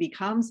actually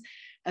becomes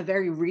a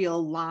very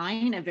real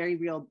line, a very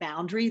real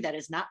boundary that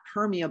is not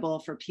permeable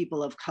for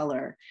people of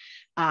color.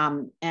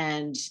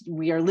 And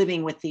we are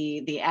living with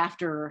the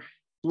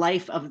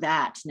afterlife of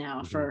that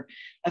now for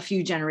a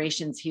few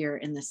generations here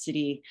in the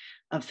city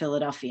of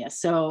Philadelphia.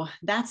 So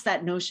that's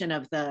that notion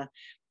of the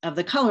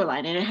color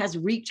line, and it has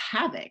wreaked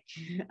havoc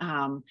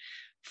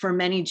for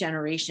many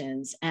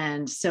generations.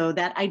 And so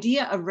that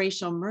idea of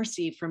racial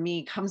mercy for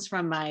me comes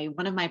from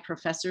one of my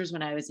professors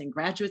when I was in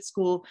graduate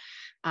school,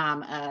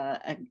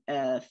 a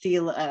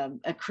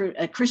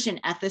Christian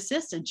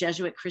ethicist, a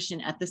Jesuit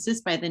Christian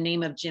ethicist by the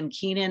name of Jim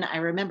Keenan. I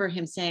remember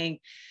him saying,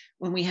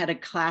 when we had a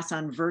class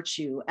on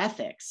virtue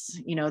ethics,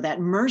 that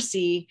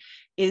mercy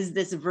is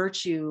this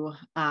virtue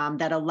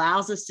that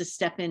allows us to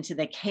step into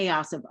the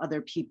chaos of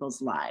other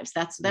people's lives.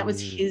 That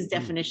was his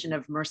definition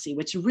of mercy,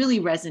 which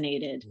really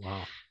resonated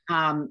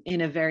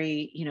in a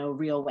very,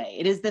 real way.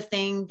 It is the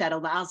thing that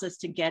allows us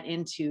to get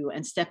into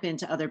and step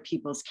into other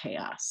people's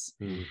chaos.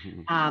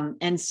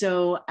 And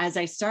so as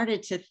I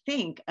started to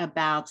think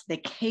about the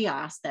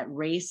chaos that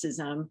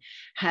racism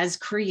has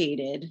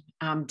created,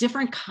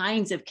 different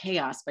kinds of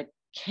chaos, but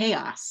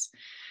chaos.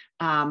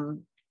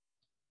 And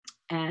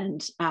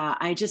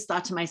I just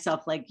thought to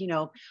myself,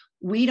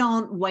 we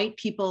don't, white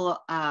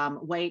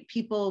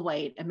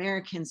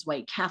Americans,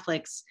 white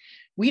Catholics,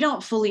 we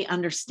don't fully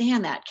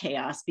understand that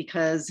chaos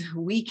because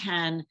we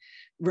can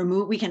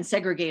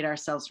segregate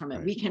ourselves from it.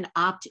 Right. We can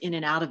opt in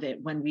and out of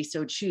it when we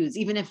so choose,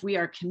 even if we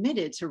are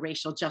committed to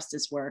racial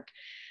justice work.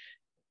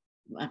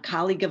 A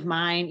colleague of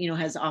mine,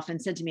 has often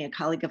said to me, a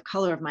colleague of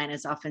color of mine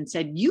has often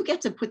said, you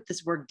get to put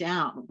this work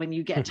down when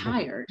you get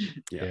tired.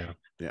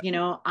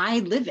 I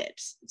live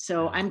it.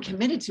 So I'm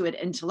committed to it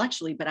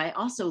intellectually, but I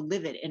also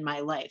live it in my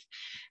life.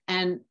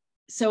 And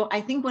so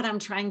I think what I'm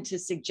trying to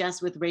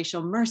suggest with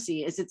racial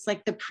mercy is it's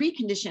like the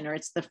precondition, or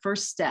it's the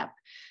first step,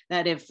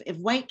 that if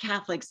white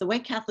Catholics, the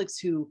white Catholics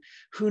who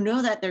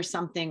know that there's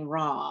something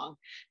wrong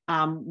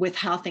with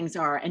how things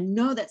are and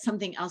know that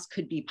something else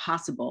could be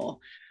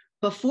possible,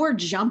 before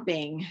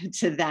jumping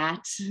to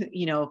that,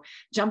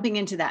 jumping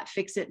into that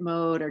fix it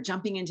mode, or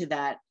jumping into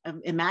that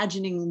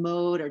imagining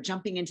mode, or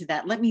jumping into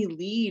that let me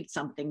lead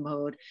something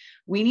mode,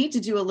 we need to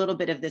do a little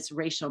bit of this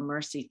racial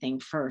mercy thing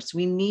first.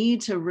 We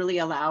need to really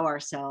allow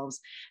ourselves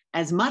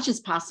as much as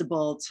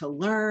possible to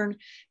learn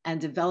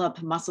and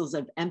develop muscles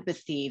of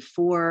empathy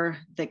for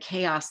the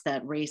chaos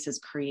that race has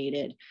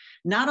created,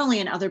 not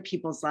only in other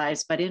people's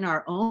lives, but in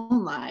our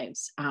own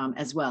lives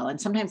as well. And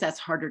sometimes that's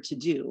harder to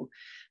do.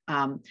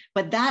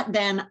 But that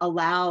then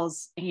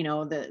allows,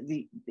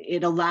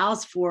 it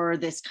allows for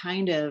this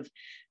kind of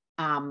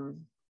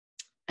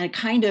a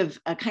kind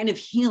of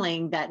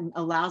healing that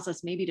allows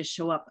us maybe to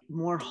show up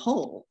more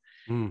whole,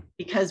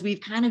 because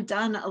we've kind of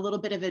done a little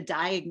bit of a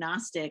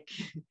diagnostic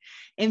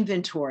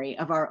inventory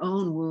of our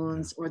own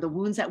wounds, or the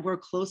wounds that we're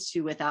close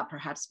to without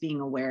perhaps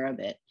being aware of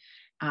it.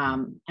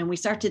 And we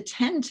start to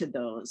tend to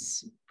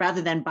those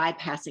rather than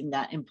bypassing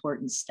that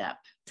important step.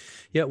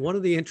 Yeah, one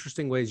of the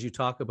interesting ways you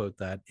talk about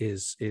that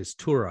is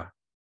Tura.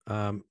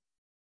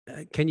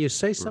 Can you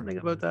say something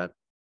about that?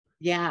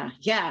 Yeah.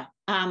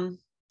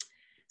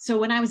 So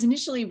when I was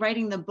initially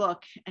writing the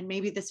book, and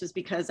maybe this was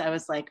because I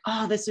was like,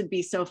 oh, this would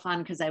be so fun,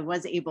 because I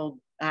was able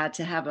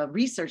to have a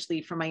research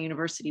lead from my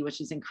university, which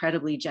is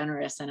incredibly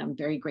generous. And I'm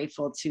very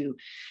grateful to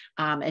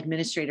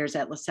administrators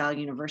at LaSalle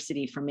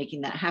University for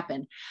making that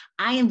happen.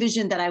 I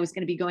envisioned that I was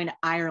going to be going to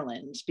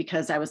Ireland,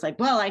 because I was like,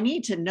 well, I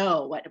need to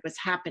know what was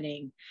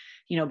happening,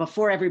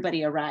 before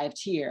everybody arrived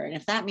here. And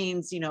if that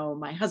means,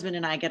 my husband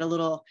and I get a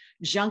little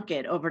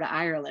junket over to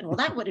Ireland, well,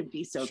 that wouldn't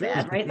be so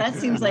bad, right? That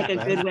seems like a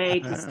good way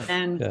to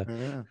spend.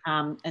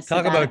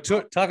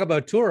 Talk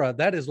about Tura.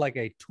 That is like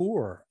a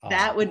tour.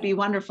 That would be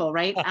wonderful,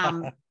 right?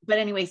 But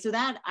anyway, so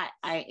that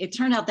it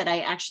turned out that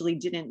I actually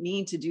didn't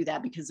need to do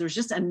that, because there's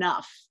just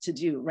enough to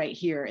do right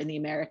here in the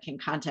American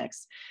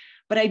context.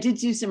 but I did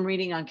do some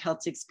reading on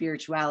Celtic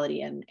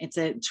spirituality, and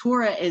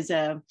Tora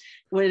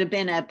would have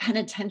been a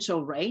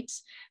penitential rite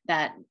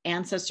that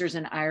ancestors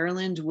in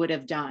Ireland would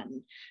have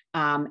done.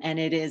 And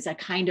it is a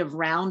kind of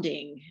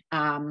rounding.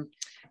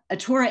 A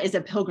Tora is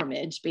a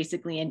pilgrimage,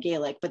 basically in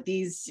Gaelic, but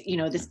this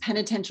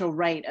penitential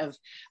rite of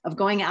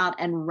going out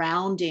and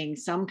rounding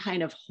some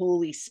kind of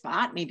holy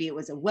spot. Maybe it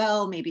was a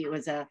well, maybe it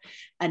was a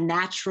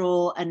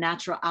natural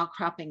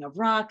outcropping of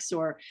rocks,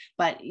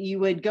 but you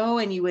would go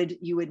and you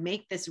would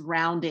make this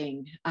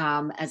rounding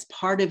as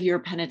part of your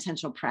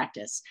penitential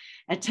practice,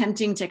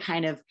 attempting to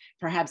kind of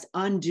perhaps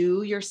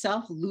undo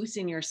yourself,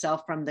 loosen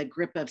yourself from the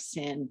grip of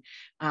sin.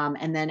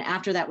 And then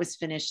after that was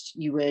finished,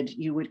 you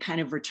would kind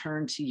of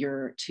return to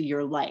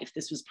your life.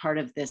 This was part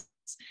of this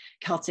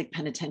Celtic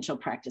penitential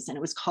practice, and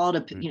it was called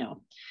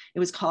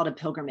a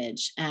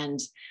pilgrimage. And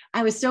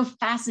I was so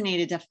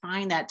fascinated to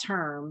find that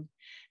term,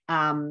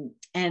 and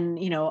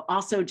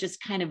also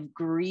just kind of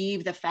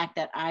grieve the fact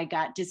that I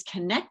got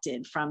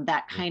disconnected from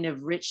that kind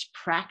of rich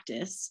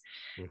practice,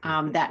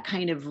 that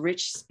kind of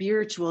rich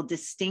spiritual,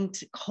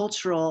 distinct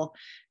cultural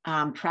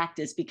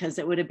practice, because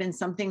it would have been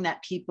something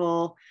that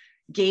people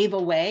gave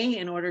away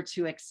in order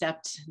to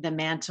accept the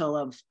mantle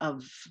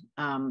of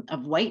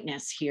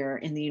whiteness here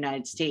in the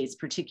United States,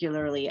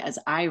 particularly as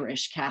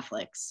Irish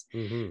Catholics.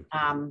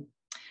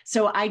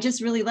 So I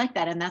just really like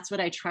that. And that's what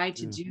I tried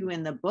to do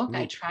in the book.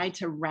 I tried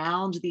to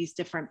round these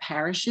different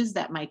parishes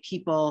that my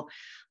people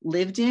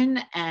lived in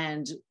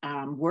and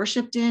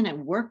worshiped in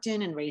and worked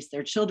in and raised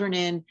their children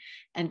in,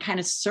 and kind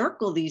of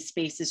circle these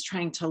spaces,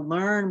 trying to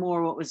learn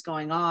more what was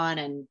going on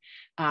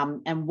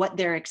and what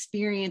their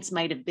experience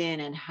might have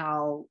been, and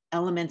how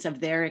elements of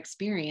their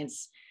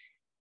experience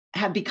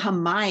have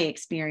become my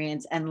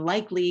experience, and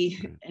likely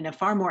in a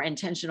far more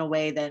intentional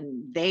way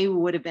than they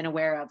would have been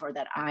aware of, or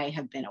that I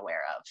have been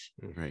aware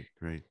of.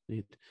 Right.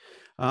 Neat.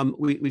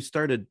 We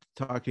started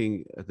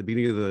talking at the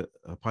beginning of the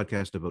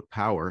podcast about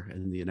power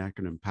and the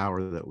acronym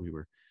POWER that we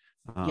were.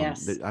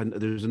 Yes.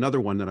 There's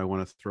another one that I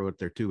want to throw out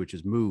there too, which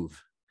is MOVE.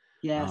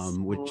 Yes.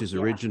 Which is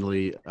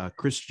originally a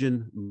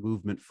Christian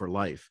Movement for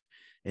Life.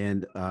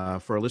 And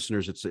for our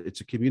listeners,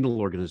 it's a communal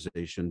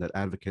organization that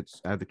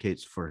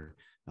advocates for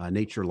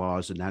nature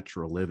laws and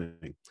natural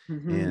living.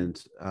 And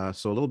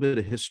so a little bit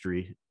of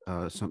history,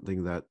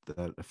 something that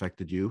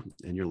affected you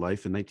in your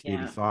life in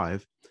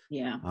 1985.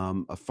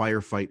 A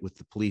firefight with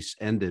the police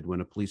ended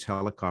when a police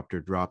helicopter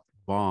dropped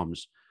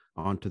bombs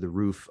onto the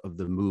roof of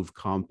the MOVE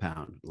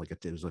compound, like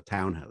it was a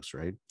townhouse,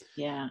 right?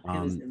 It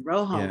was a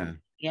row home.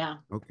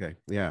 Okay.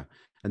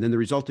 And then the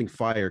resulting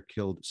fire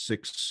killed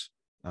 6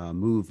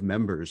 MOVE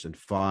members and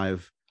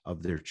 5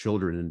 of their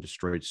children, and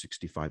destroyed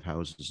 65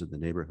 houses in the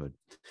neighborhood.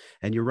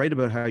 And you're right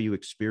about how you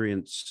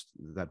experienced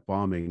that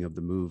bombing of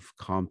the MOVE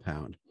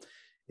compound.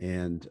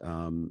 And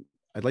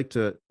I'd like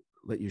to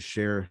let you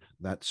share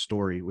that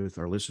story with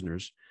our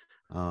listeners.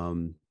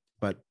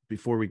 But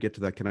before we get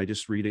to that, can I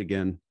just read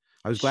again?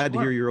 I was glad to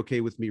hear you're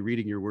okay with me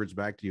reading your words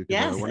back to you,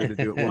 because I wanted to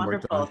do it one more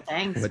time.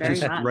 Thanks but very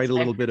just much. Write a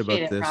little bit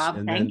about this, Rob.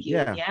 and Thank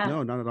then you.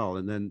 no, not at all,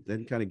 and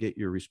then kind of get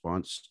your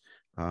response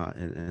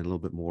and a little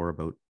bit more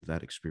about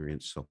that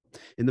experience. So,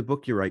 in the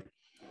book, you write,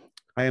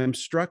 "I am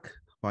struck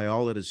by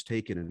all it has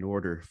taken in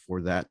order for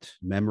that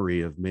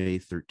memory of May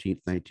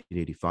 13th,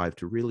 1985,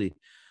 to really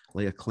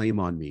lay a claim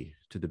on me,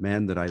 to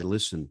demand that I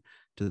listen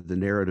to the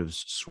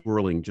narratives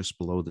swirling just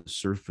below the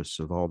surface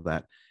of all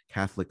that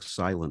Catholic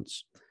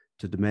silence,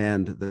 to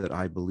demand that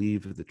I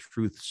believe the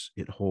truths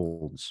it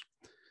holds.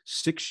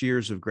 6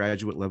 years of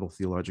graduate level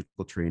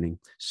theological training,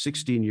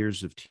 16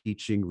 years of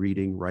teaching,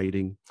 reading,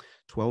 writing,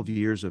 12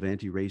 years of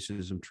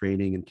anti-racism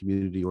training and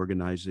community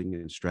organizing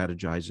and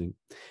strategizing,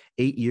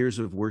 8 years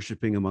of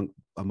worshiping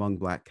among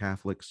Black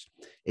Catholics,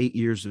 8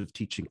 years of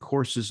teaching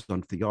courses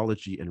on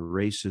theology and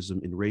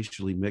racism in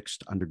racially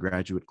mixed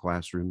undergraduate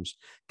classrooms,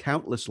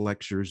 countless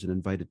lectures and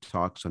invited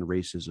talks on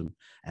racism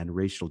and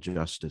racial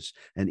justice,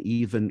 and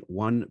even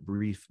one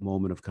brief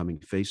moment of coming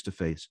face to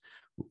face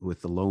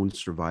with the lone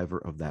survivor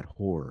of that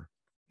horror.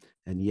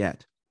 And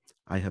yet,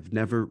 I have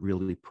never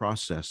really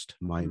processed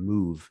my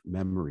MOVE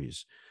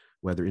memories,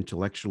 whether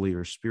intellectually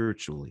or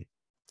spiritually.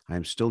 I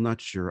am still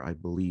not sure I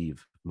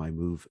believe my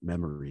MOVE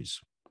memories.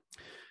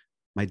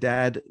 My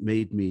dad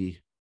made me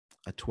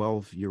a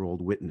 12-year-old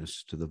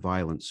witness to the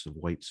violence of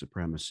white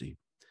supremacy.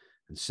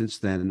 And since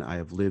then, I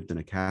have lived in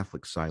a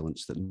Catholic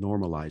silence that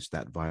normalized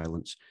that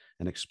violence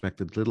and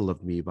expected little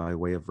of me by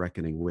way of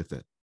reckoning with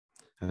it.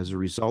 As a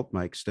result,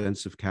 my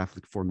extensive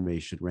Catholic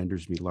formation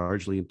renders me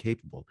largely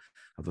incapable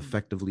of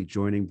effectively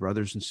joining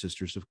brothers and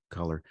sisters of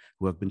color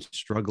who have been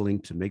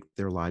struggling to make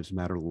their lives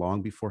matter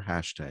long before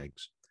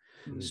hashtags,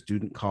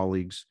 student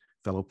colleagues,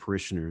 fellow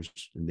parishioners,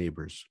 and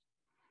neighbors.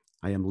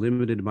 I am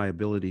limited in my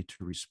ability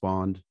to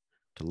respond,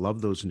 to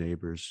love those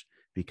neighbors,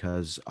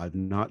 because I've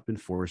not been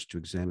forced to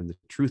examine the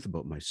truth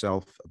about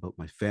myself, about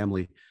my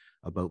family,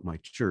 about my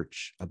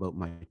church, about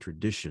my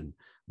tradition,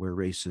 where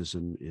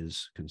racism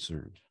is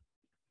concerned."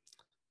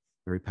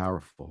 Very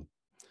powerful.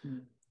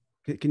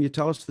 Can you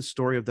tell us the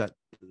story of that,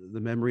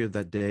 the memory of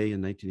that day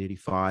in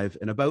 1985,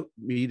 and about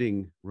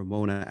meeting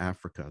Ramona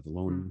Africa, the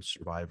lone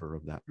survivor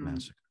of that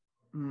massacre?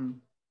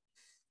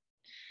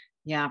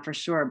 Yeah, for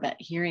sure. But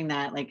hearing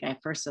that, like I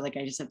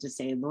just have to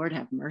say, Lord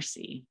have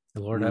mercy.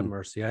 The Lord have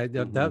mercy.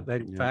 That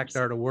in fact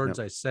are the words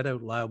I said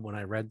out loud when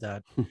I read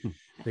that,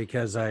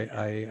 because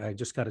I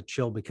just got a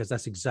chill, because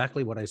that's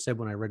exactly what I said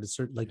when I read it.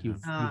 Like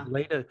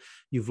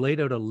you've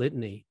laid out a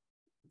litany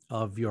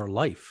of your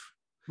life.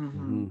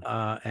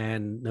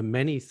 And the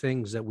many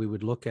things that we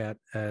would look at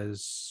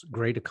as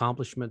great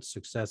accomplishments,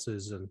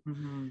 successes,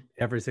 and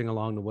everything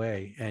along the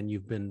way. And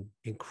you've been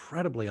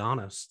incredibly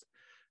honest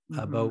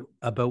about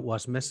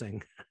what's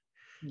missing.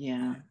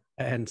 Yeah.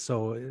 And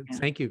so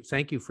thank you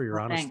for your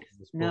honesty.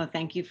 No,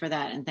 thank you for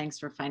that. And thanks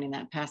for finding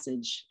that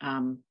passage.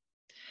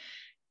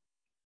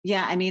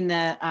 Yeah, I mean,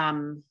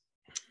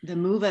 the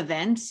MOVE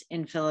event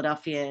in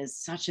Philadelphia is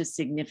such a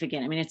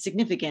significant, I mean, it's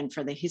significant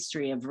for the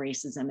history of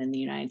racism in the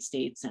United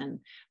States,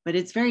 but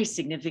it's very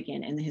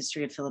significant in the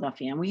history of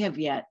Philadelphia. And we have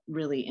yet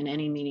really in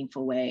any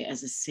meaningful way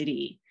as a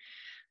city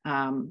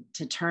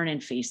to turn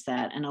and face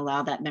that and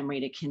allow that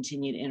memory to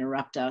continue to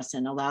interrupt us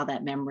and allow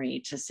that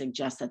memory to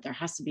suggest that there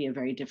has to be a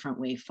very different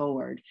way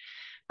forward.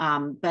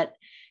 But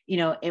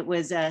it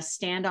was a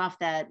standoff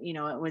that,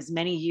 it was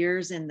many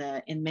years in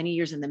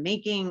the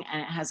making,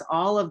 and it has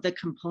all of the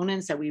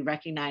components that we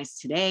recognize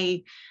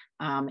today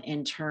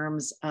in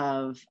terms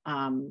of,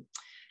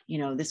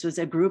 this was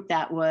a group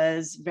that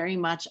was very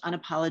much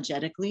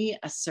unapologetically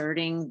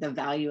asserting the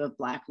value of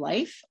Black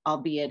life,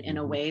 albeit in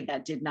a way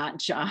that did not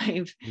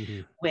jive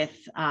with,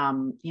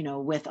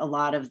 with a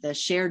lot of the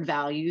shared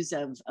values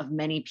of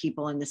many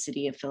people in the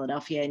city of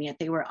Philadelphia. And yet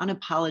they were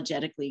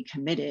unapologetically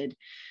committed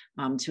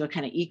to a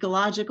kind of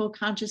ecological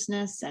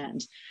consciousness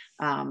and,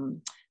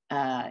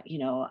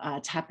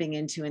 tapping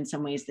into, in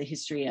some ways, the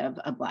history of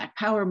a Black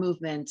power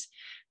movement.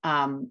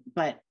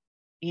 But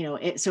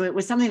so it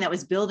was something that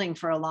was building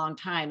for a long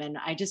time. And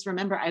I just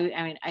remember,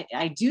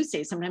 I do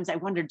say sometimes I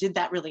wonder, did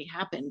that really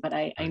happen? But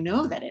I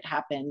know that it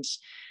happened.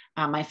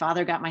 My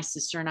father got my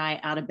sister and I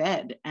out of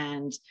bed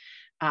and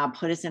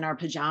put us in our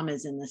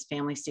pajamas in this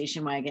family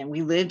station wagon.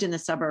 We lived in the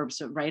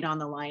suburbs right on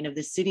the line of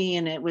the city,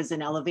 and it was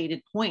an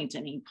elevated point,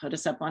 and he put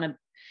us up on a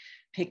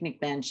picnic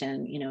bench,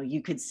 and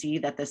you could see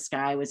that the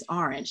sky was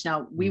orange.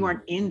 Now, we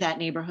weren't in that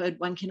neighborhood.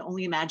 One can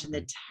only imagine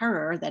the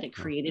terror that it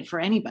created for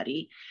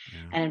anybody.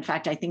 And in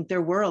fact, I think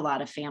there were a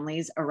lot of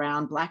families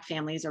around, Black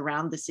families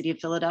around the city of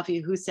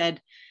Philadelphia, who said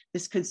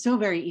this could so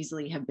very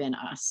easily have been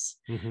us,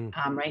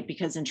 right?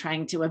 Because in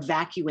trying to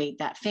evacuate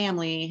that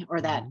family or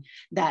that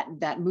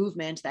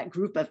movement, that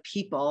group of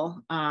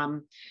people,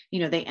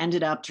 they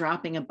ended up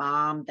dropping a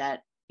bomb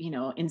that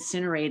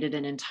incinerated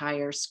an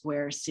entire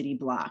square city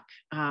block.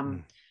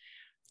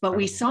 But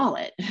we saw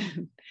it.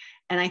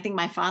 And I think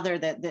my father,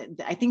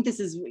 I think this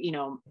is,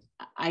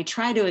 I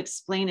try to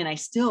explain, and I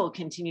still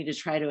continue to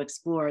try to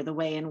explore the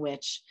way in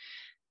which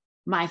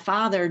my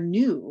father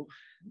knew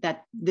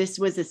that this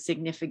was a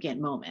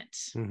significant moment.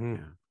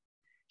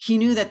 He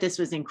knew that this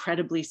was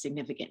incredibly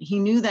significant. He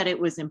knew that it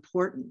was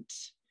important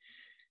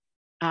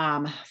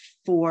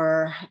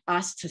for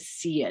us to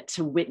see it,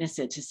 to witness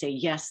it, to say,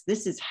 yes,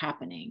 this is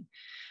happening.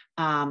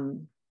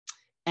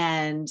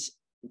 And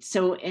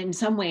so in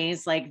some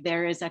ways, like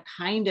there is a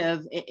kind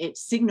of, it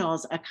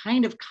signals a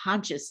kind of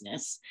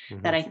consciousness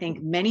that I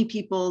think many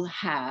people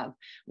have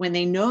when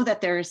they know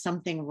that there is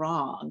something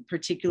wrong,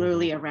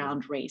 particularly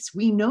around race.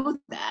 We know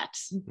that.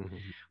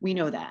 We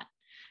know that.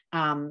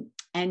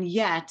 And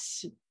yet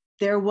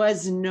there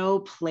was no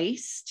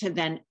place to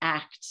then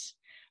act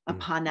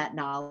upon that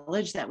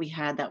knowledge that we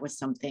had, there was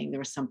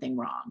something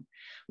wrong.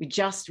 We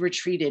just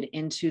retreated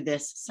into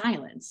this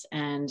silence.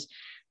 And,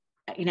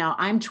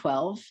 I'm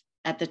 12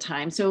 at the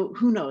time. So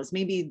who knows,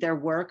 maybe there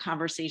were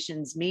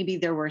conversations, maybe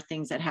there were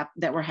things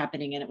that were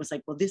happening. And it was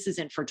like, well, this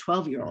isn't for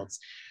 12-year-olds.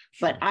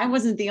 But I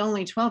wasn't the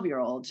only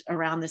 12-year-old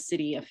around the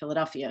city of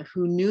Philadelphia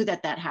who knew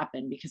that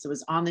happened, because it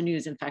was on the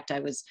news. In fact,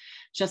 I was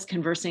just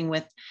conversing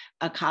with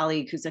a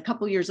colleague who's a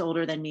couple years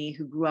older than me,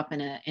 who grew up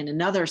in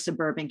another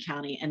suburban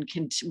county and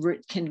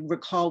can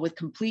recall with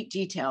complete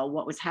detail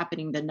what was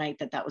happening the night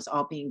that was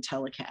all being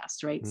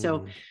telecast, right?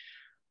 So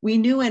we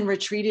knew and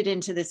retreated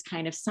into this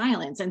kind of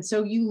silence. And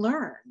so you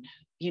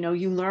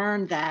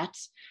learn that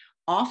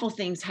awful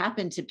things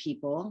happen to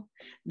people.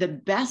 The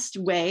best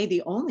way,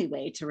 the only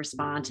way to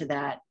respond to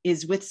that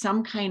is with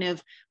some kind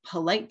of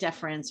polite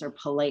deference or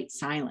polite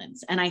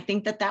silence. And I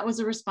think that was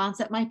a response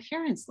that my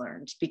parents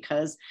learned,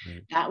 because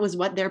that was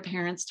what their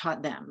parents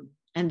taught them.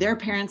 And their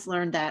parents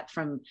learned that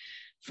from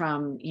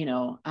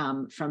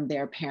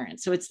their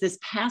parents. So it's this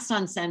passed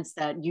on sense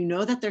that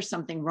that there's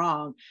something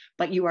wrong,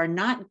 but you are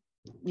not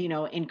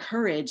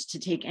encouraged to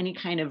take any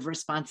kind of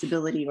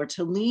responsibility or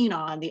to lean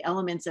on the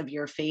elements of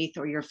your faith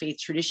or your faith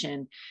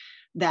tradition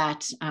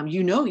that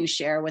you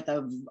share with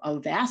a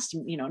vast,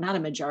 not a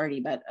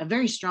majority, but a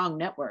very strong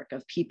network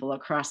of people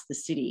across the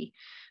city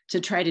to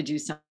try to do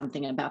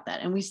something about that.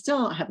 And we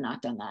still have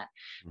not done that.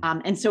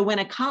 And so when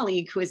a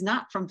colleague who is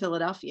not from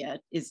Philadelphia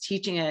is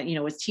teaching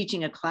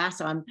a class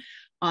on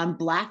on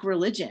Black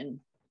religion,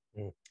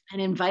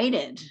 and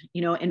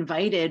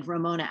invited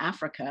Ramona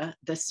Africa,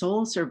 the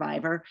sole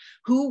survivor,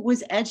 who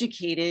was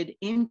educated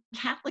in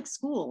Catholic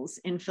schools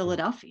in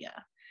Philadelphia,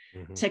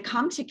 to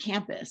come to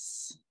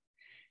campus.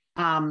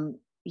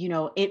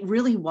 It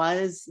really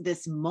was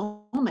this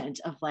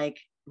moment of like,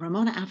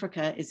 Ramona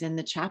Africa is in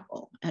the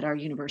chapel at our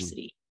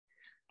university.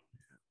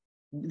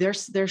 There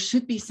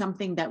should be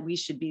something that we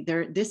should be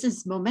there. This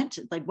is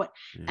momentum, like what?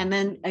 And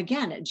then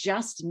again,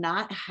 just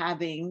not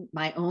having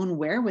my own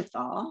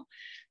wherewithal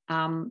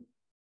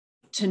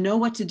to know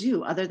what to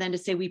do, other than to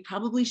say, we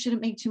probably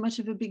shouldn't make too much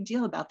of a big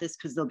deal about this,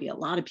 because there'll be a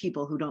lot of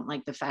people who don't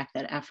like the fact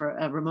that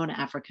Ramona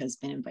Africa has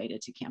been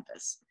invited to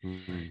campus.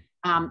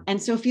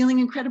 And so feeling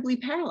incredibly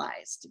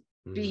paralyzed,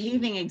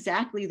 behaving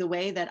exactly the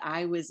way that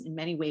I was in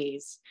many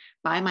ways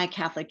by my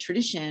Catholic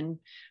tradition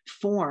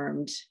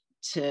formed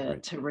to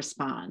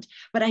respond.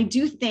 But I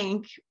do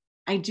think,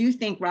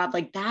 Rob,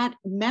 like that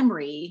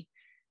memory,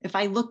 if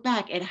I look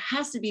back, it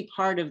has to be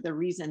part of the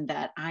reason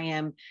that I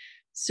am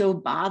so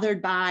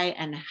bothered by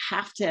and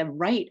have to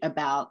write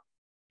about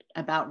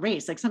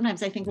race. Like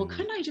sometimes I think, well,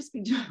 couldn't I just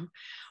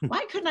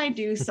why couldn't I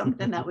do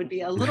something that would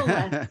be a little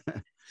less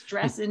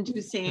stress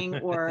inducing,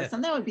 or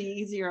something that would be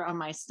easier on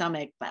my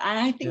stomach? But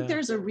I think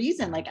there's a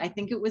reason. Like, I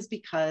think it was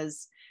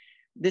because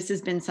this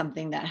has been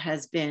something that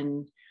has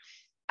been,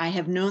 I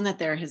have known that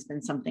there has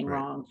been something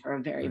wrong for a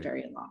very,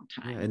 very long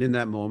time. And in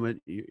that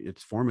moment,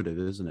 it's formative,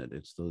 isn't it?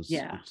 It's those,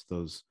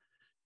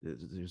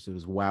 there's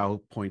those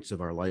wow points of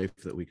our life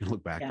that we can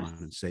look back on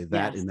and say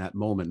that in that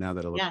moment, now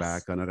that I look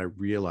back on it, I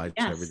realized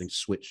everything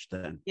switched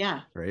then.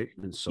 Right.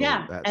 And so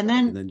and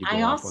then you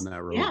go off on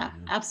that road.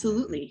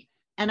 Absolutely.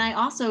 And I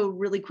also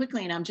really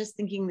quickly, and I'm just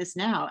thinking this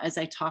now as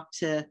I talk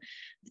to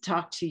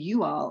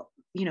you all,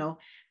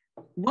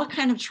 what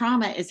kind of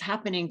trauma is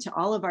happening to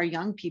all of our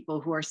young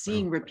people who are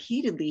seeing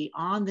repeatedly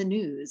on the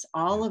news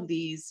all of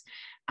these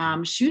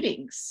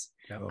shootings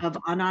of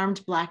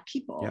unarmed Black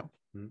people?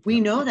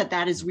 We know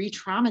that is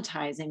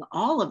re-traumatizing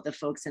all of the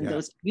folks in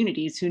those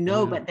communities who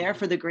know, but there,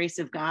 for the grace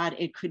of God,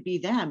 it could be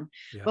them.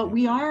 But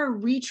we are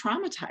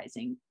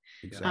re-traumatizing.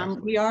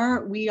 We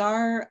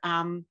are,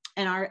 and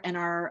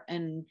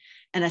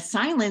a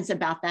silence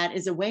about that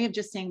is a way of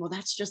just saying, well,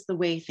 that's just the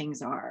way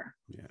things are.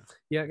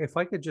 Yeah. If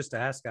I could just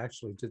ask,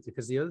 actually,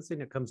 because the other thing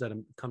that comes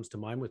to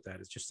mind with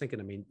that is just thinking,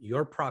 I mean,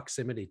 your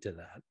proximity to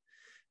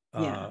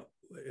that,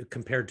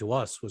 compared to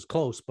us, was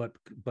close, but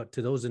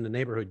to those in the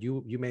neighborhood,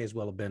 you may as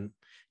well have been,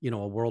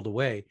 a world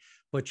away.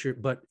 But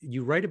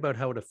you write about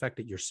how it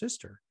affected your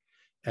sister,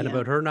 and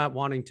about her not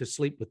wanting to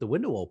sleep with the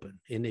window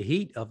open in the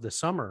heat of the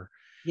summer.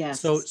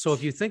 So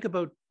if you think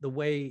about the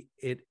way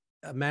it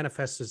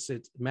manifests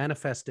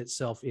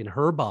itself in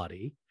her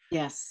body,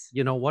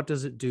 what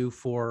does it do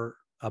for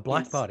a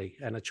Black body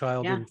and a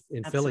child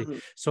in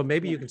Philly? So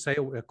maybe you can say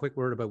a quick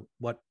word about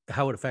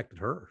how it affected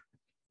her,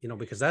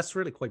 because that's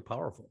really quite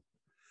powerful.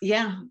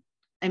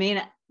 I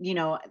mean,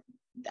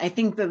 I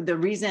think the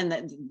reason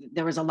that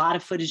there was a lot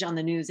of footage on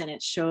the news, and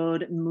it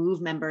showed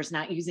MOVE members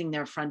not using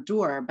their front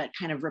door, but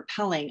kind of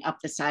rappelling up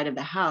the side of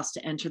the house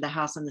to enter the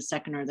house on the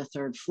second or the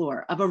third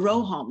floor of a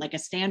row home, like a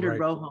standard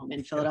row home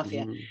in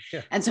Philadelphia.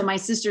 And so my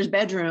sister's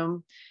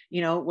bedroom,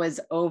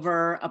 was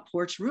over a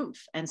porch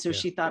roof. And so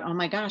she thought, oh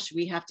my gosh,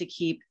 we have to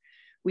keep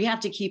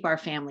our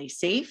family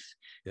safe.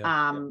 We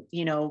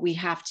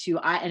have to,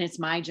 and it's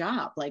my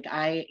job. Like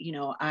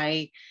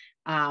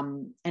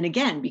and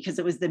again, because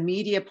it was the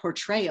media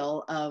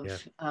portrayal of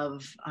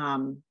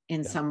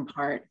some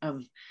part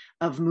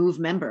of MOVE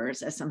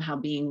members as somehow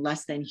being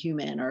less than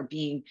human, or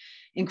being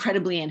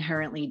incredibly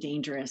inherently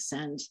dangerous.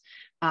 And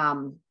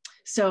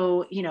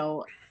so,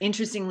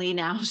 interestingly,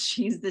 now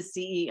she's the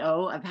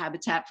CEO of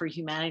Habitat for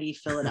Humanity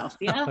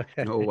Philadelphia.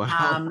 Oh,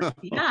 wow.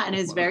 And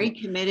is very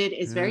committed,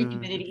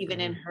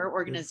 even in her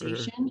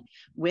organization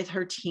with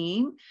her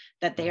team,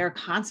 that they are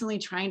constantly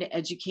trying to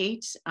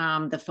educate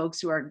the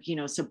folks who are,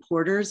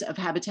 supporters of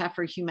Habitat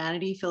for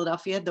Humanity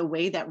Philadelphia, the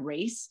way that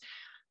race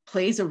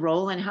plays a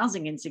role in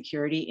housing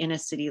insecurity in a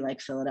city like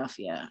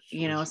Philadelphia.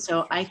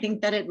 So I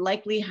think that it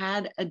likely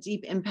had a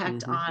deep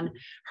impact on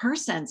her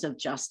sense of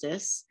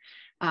justice.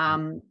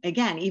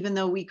 Again, even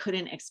though we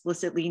couldn't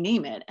explicitly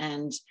name it,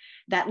 and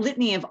that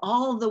litany of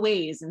all of the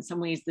ways, in some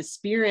ways, the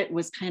Spirit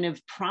was kind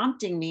of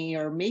prompting me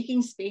or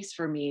making space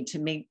for me to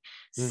make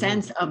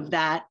sense of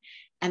that.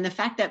 And the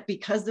fact that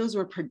because those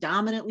were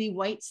predominantly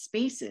white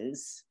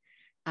spaces,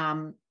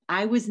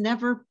 I was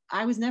never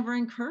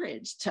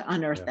encouraged to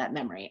unearth that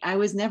memory. I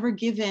was never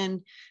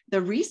given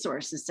the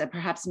resources to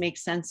perhaps make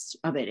sense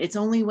of it. It's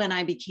only when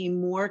I became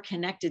more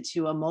connected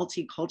to a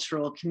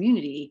multicultural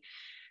community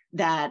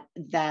that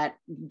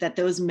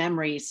those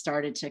memories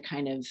started to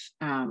kind of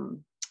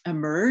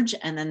emerge.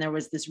 And then there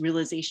was this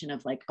realization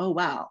of like, oh,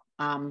 wow,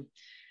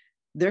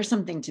 there's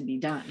something to be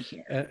done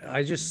here.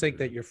 I just think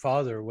that your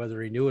father,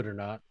 whether he knew it or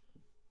not,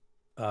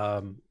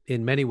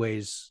 in many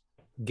ways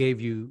gave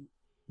you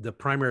the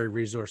primary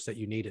resource that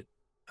you needed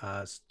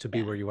to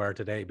be where you are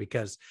today,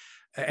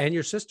 and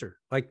your sister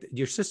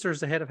is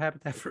the head of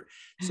Habitat for.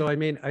 So, I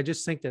mean, I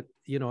just think that,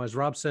 as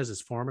Rob says, it's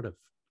formative.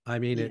 I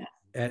mean,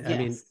 And I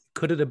mean,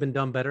 could it have been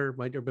done better?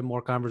 Might there have been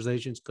more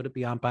conversations? Could it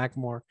be unpacked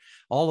more?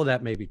 All of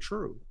that may be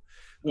true.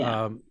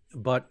 Yeah.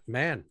 But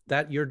man,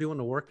 that you're doing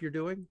the work you're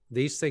doing,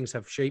 these things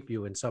have shaped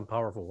you in some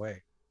powerful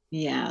way.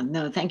 Yeah,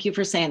 no, thank you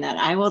for saying that.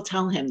 I will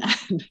tell him that.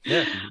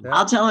 Yeah.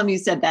 I'll tell him you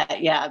said that.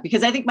 Yeah,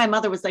 because I think my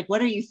mother was like,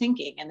 "What are you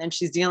thinking?" And then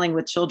she's dealing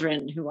with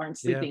children who aren't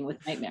sleeping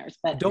with nightmares.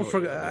 But don't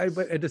forget.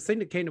 But the thing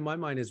that came to my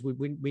mind is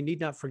we need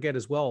not forget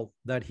as well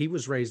that he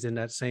was raised in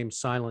that same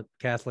silent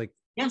Catholic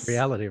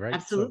reality, right?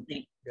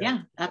 Absolutely. So, yeah,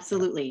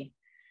 absolutely.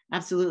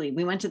 Absolutely.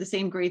 We went to the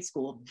same grade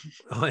school.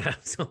 Oh yeah.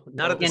 So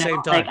not at the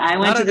same time. Like I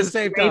went to the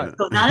same time.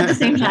 Not at the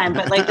same time,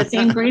 but like the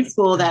same grade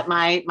school that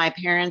my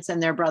parents and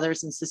their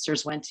brothers and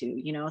sisters went to,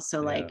 you know, so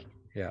like,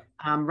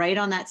 right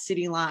on that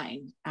city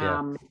line.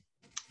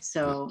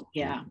 So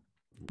yeah.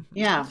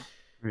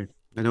 Right.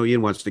 I know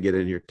Ian wants to get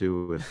in here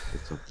too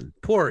with something.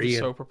 Poor Ian.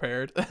 So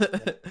prepared.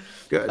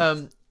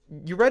 Good.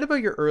 You read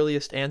about your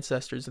earliest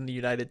ancestors in the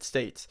United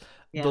States.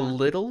 The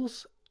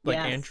Littles, like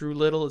Andrew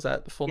Little, is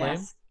that the full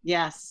name?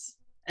 Yes.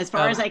 As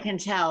far as I can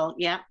tell,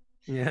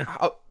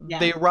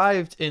 they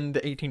arrived in the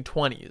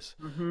 1820s,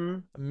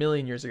 a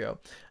million years ago.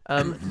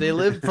 They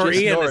lived for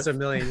just Ian. north. It's a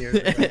million years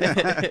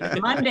ago.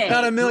 Monday,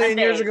 not a million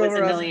Monday years ago. Was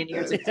a million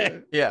years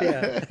ago.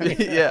 Yeah.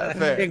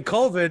 Fair. In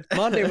COVID,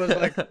 Monday was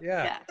like,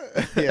 yeah,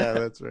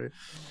 that's right.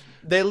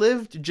 They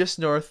lived just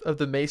north of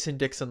the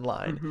Mason-Dixon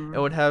line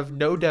and would have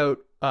no doubt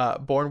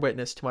borne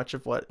witness to much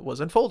of what was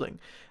unfolding.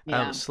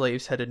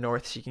 Slaves headed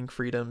north seeking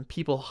freedom,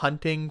 people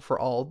hunting for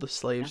all the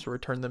slaves to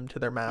return them to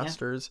their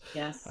masters,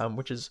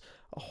 which is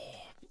a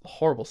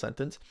horrible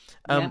sentence.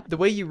 The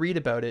way you read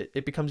about it,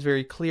 it becomes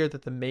very clear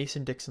that the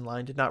Mason-Dixon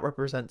line did not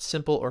represent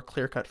simple or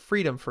clear-cut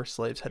freedom for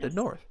slaves headed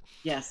north.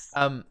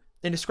 In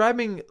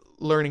describing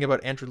learning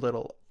about Andrew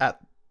Little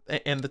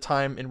and the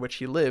time in which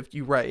he lived,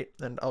 you write,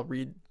 and I'll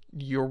read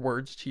your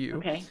words to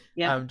you,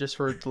 just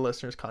for the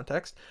listeners'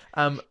 context.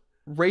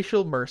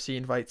 Racial mercy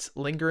invites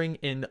lingering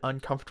in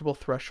uncomfortable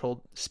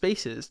threshold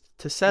spaces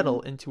to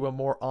settle into a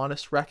more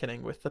honest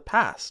reckoning with the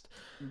past.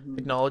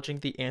 Acknowledging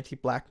the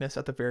anti-blackness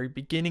at the very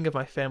beginning of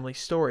my family's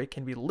story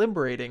can be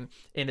liberating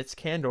in its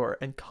candor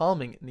and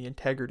calming in the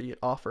integrity it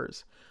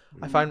offers.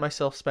 I find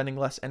myself spending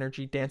less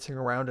energy dancing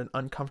around an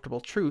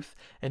uncomfortable truth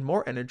and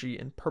more energy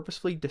in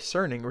purposefully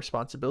discerning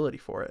responsibility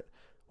for it.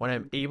 When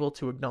I'm able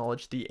to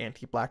acknowledge the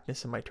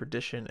anti-blackness in my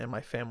tradition and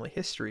my family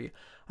history,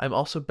 I'm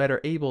also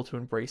better able to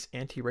embrace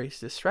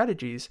anti-racist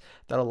strategies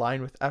that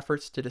align with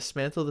efforts to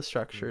dismantle the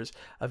structures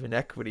of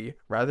inequity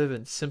rather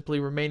than simply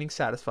remaining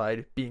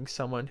satisfied being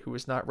someone who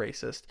is not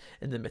racist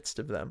in the midst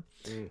of them.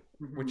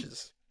 Which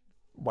is,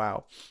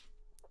 wow.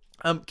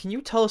 Can you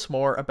tell us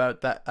more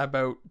about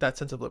that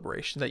sense of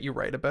liberation that you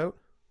write about?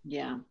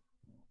 Yeah,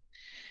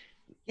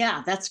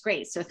 that's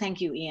great. So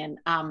thank you, Ian.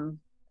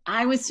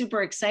 I was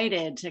super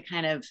excited to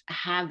kind of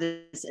have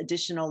this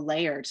additional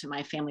layer to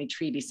my family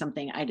tree be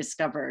something I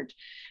discovered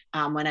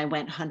when I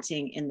went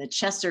hunting in the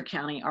Chester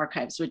County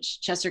archives, which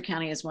Chester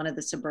County is one of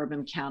the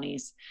suburban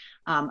counties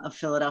of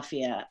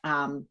Philadelphia,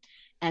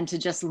 and to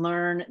just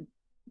learn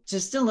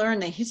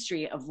the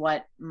history of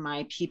what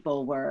my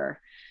people were,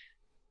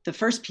 the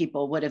first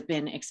people would have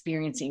been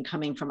experiencing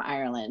coming from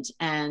Ireland.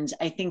 And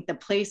I think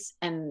this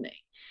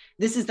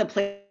is the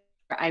place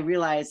I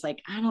realized,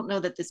 like, I don't know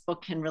that this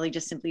book can really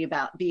just simply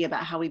be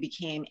about how we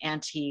became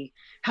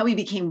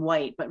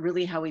white, but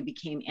really how we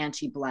became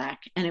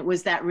anti-Black. And it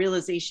was that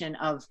realization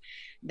of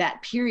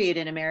that period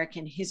in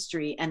American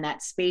history and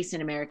that space in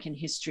American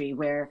history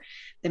where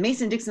the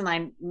Mason-Dixon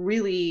line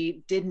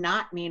really did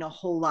not mean a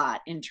whole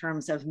lot in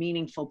terms of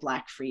meaningful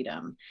Black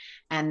freedom.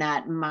 And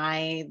that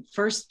my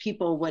first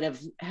people would have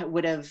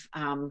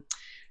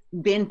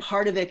been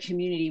part of a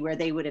community where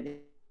they would have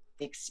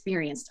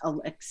experienced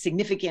a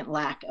significant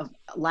lack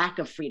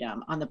of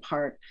freedom on the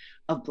part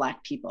of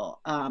Black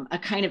people, a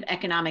kind of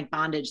economic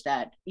bondage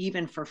that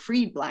even for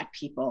freed Black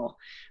people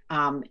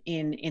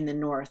in the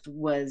North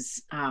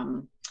was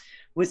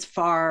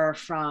far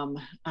from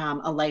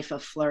a life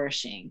of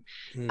flourishing.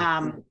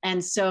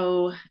 And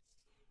so,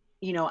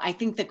 I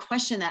think the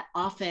question that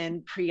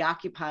often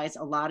preoccupies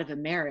a lot of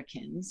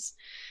Americans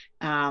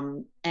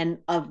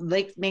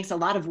makes a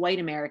lot of white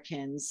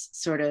Americans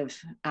sort of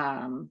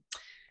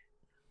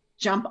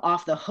jump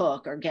off the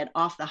hook or get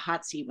off the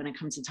hot seat when it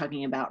comes to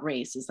talking about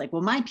race is like,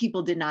 well, my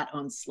people did not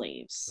own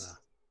slaves,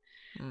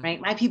 right?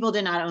 My people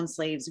did not own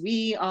slaves.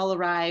 We all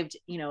arrived,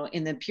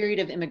 in the period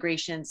of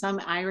immigration.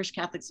 Some Irish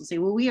Catholics will say,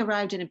 well, we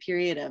arrived in a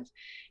period of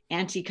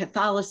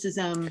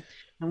anti-Catholicism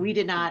and we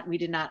did not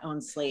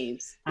own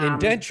slaves.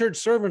 Indentured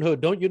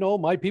servanthood. Don't you know,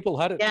 my people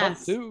had it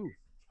tough too.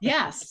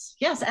 Yes.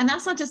 And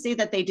that's not to say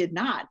that they did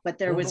not, but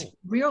there was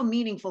real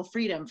meaningful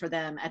freedom for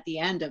them at the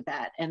end of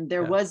that. And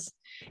there was,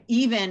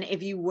 even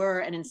if you were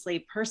an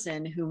enslaved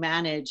person who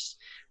managed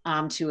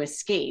to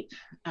escape,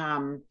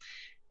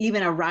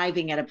 even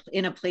arriving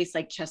in a place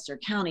like Chester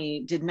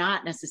County did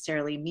not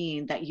necessarily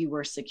mean that you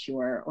were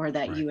secure or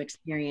that you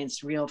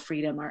experienced real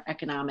freedom or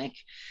economic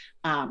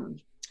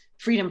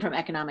freedom from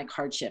economic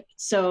hardship.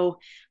 So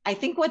I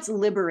think what's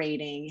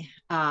liberating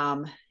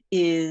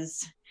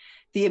is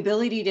the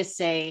ability to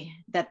say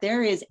that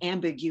there is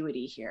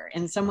ambiguity here.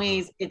 In some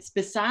ways, it's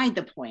beside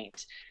the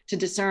point to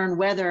discern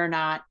whether or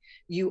not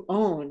you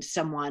owned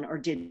someone or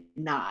did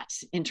not,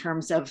 in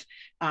terms of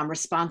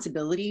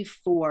responsibility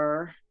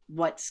for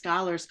what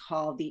scholars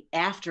call the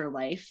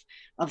afterlife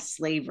of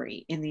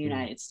slavery in the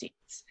United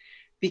States.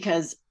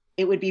 Because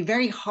it would be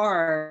very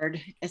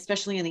hard,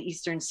 especially in the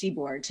Eastern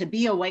Seaboard, to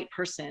be a white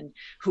person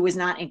who was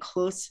not in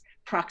close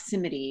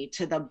proximity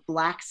to the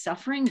Black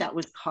suffering that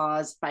was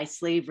caused by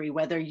slavery,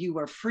 whether you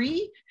were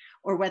free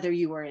or whether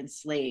you were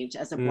enslaved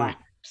as a Black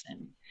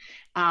person.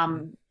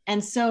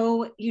 And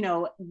so, you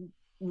know,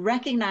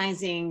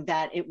 recognizing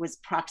that it was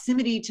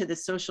proximity to the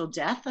social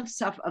death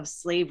of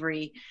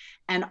slavery,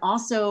 and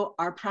also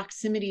our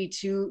proximity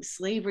to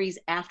slavery's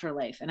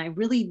afterlife. And I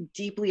really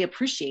deeply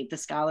appreciate the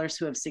scholars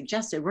who have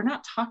suggested we're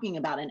not talking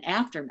about an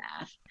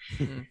aftermath.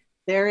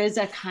 There is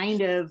a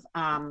kind of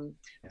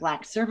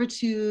Black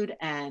servitude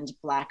and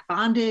Black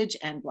bondage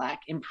and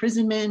Black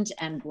imprisonment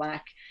and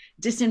Black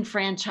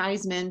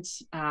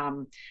disenfranchisement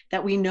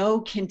that we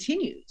know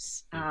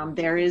continues.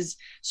 There is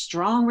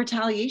strong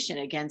retaliation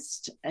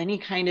against any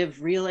kind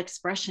of real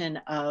expression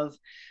of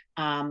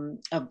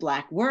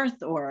Black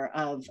worth or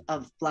of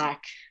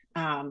Black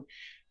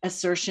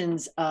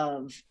assertions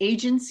of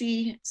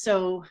agency.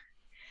 So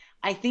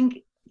I think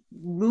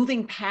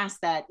moving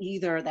past that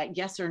either that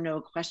yes or no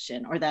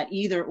question, or that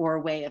either or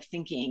way of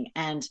thinking,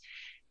 and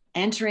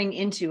entering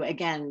into,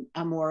 again,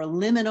 a more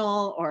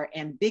liminal or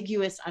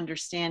ambiguous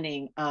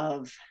understanding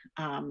of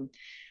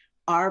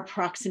our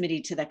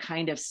proximity to the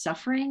kind of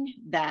suffering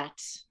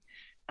that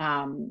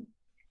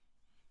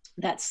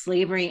that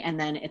slavery and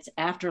then its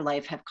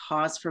afterlife have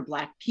caused for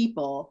Black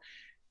people,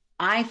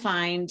 I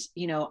find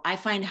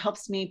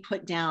helps me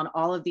put down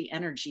all of the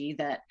energy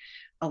that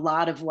a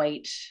lot of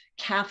white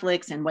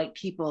Catholics and white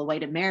people,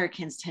 white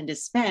Americans, tend to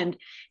spend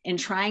in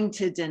trying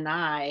to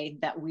deny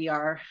that we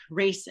are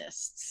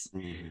racists.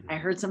 I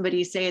heard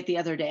somebody say it the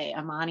other day,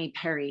 Amani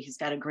Perry, who's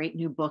got a great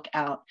new book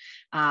out,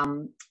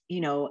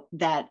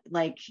 that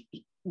like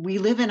we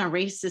live in a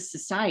racist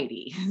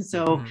society.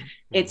 So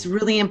it's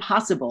really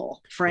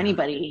impossible for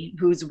anybody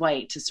who's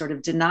white to sort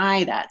of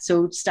deny that.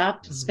 So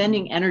stop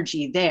spending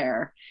energy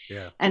there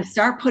and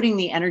start putting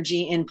the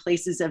energy in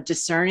places of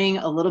discerning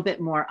a little bit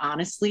more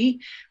honestly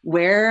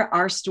where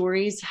our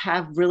stories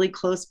have really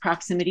close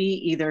proximity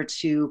either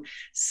to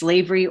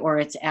slavery or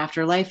its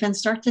afterlife, and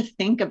start to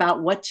think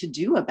about what to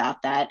do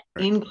about that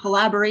in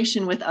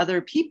collaboration with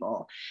other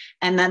people.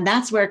 And then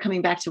that's where,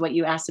 coming back to what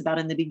you asked about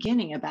in the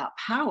beginning about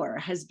power,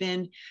 has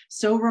been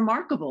so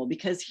remarkable,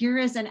 because here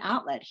is an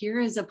outlet,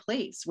 here is a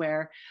place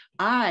where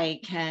I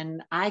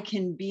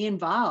can be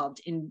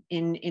involved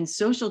in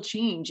social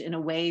change in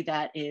a way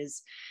that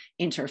is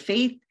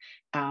interfaith,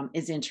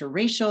 is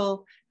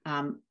interracial.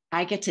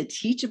 I get to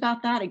teach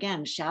about that.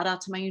 Again, shout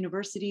out to my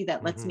university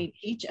that lets me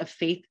teach a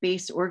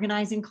faith-based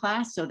organizing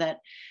class, so that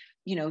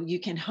you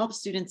can help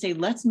students say,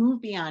 let's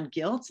move beyond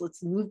guilt,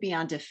 let's move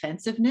beyond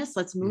defensiveness,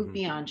 let's move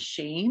beyond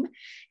shame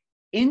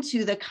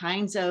into the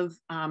kinds of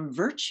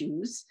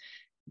virtues,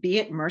 be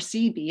it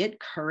mercy, be it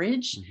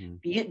courage,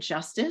 be it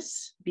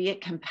justice, be it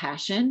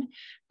compassion,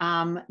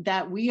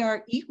 that we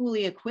are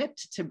equally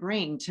equipped to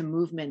bring to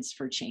movements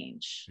for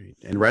change.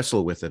 And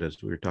wrestle with it,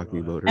 as we were talking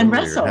about and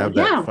earlier. wrestle, have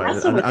that fight,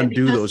 wrestle with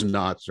undo it, those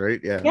knots, right?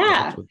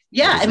 Yeah.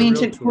 I mean,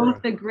 to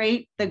quote the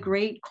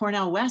great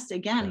Cornel West,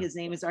 again, his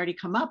name has already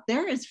come up.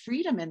 There is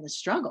freedom in the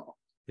struggle.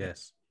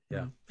 Yes.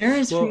 Yeah. There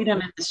is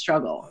freedom in the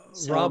struggle.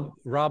 So,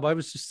 Rob, I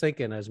was just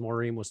thinking, as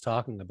Maureen was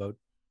talking about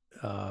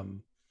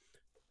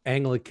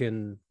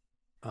Anglican,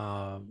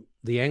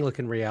 the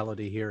Anglican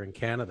reality here in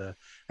Canada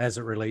as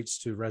it relates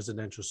to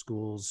residential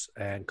schools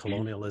and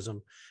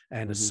colonialism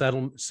and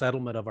the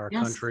settlement of our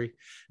country,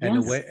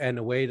 and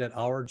the way that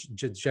our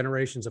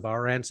generations of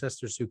our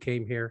ancestors who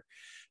came here,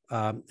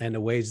 and the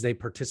ways they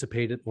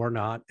participated or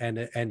not, and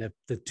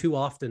the too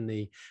often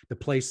the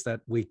place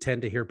that we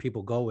tend to hear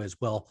people go is,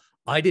 well,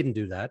 I didn't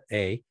do that.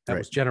 A, that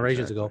was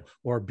generations ago.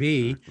 Or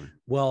B,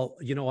 well,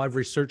 I've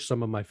researched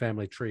some of my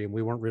family tree and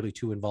we weren't really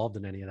too involved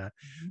in any of that.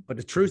 But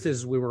the truth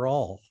is we were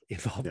all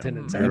involved in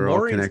it. We were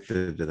all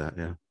connected to that.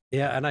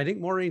 Yeah. And I think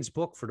Maureen's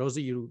book, for those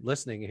of you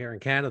listening here in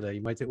Canada,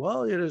 you might think,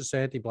 well, it is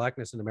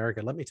anti-blackness in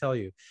America. Let me tell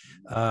you,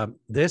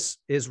 this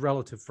is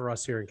relative for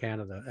us here in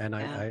Canada. And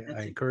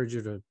I encourage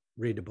you to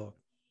read the book.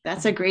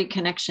 That's a great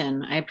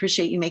connection. I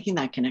appreciate you making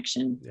that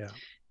connection. Yeah.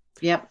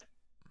 Yep.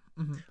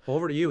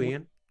 Over to you,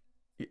 Ian.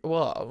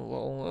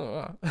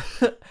 Well,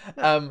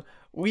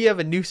 we have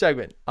a new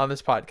segment on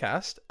this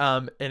podcast,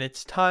 and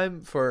it's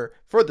time for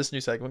this new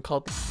segment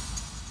called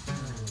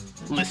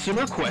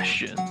Listener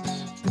Questions.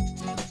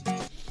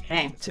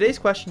 Okay. Today's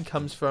question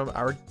comes from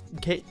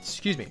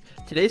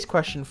Today's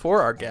question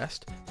for our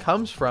guest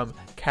comes from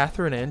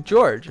Catherine Ann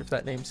George. If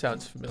that name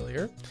sounds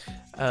familiar,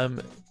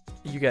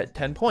 you get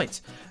 10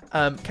 points.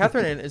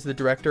 Catherine Ann is the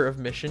Director of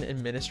Mission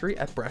and Ministry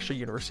at Brescia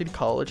University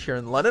College here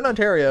in London,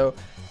 Ontario,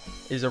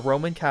 is a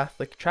Roman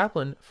Catholic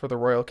chaplain for the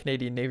Royal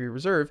Canadian Navy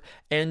Reserve,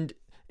 and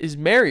is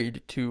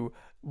married to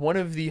one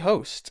of the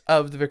hosts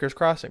of the Vicar's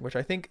Crossing, which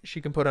I think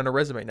she can put on her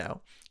resume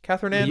now.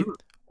 Catherine Ann,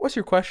 what's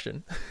your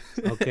question?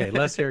 Okay,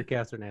 let's hear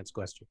Catherine Ann's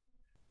question.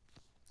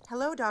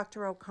 Hello,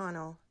 Dr.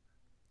 O'Connell.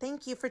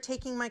 Thank you for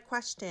taking my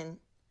question.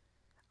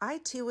 I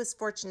too was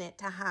fortunate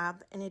to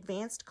have an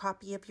advanced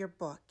copy of your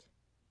book.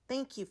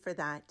 Thank you for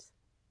that.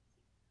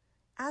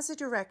 As a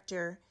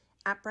director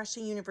at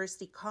Brescia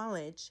University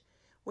College,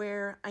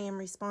 where I am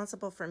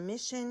responsible for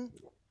mission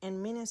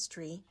and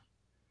ministry,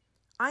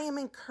 I am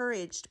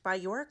encouraged by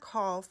your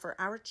call for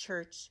our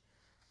church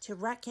to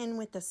reckon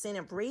with the sin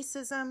of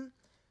racism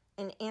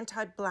and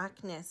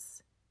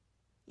anti-Blackness.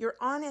 Your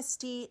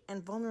honesty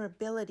and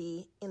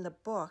vulnerability in the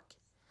book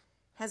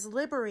has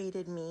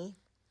liberated me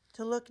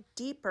to look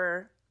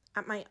deeper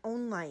at my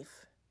own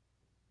life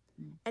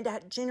and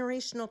at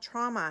generational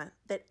trauma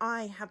that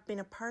I have been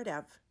a part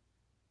of.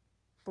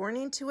 Born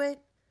into it,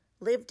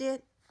 lived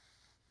it,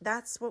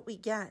 that's what we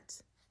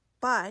get.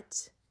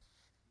 But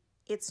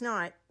it's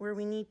not where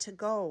we need to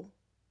go.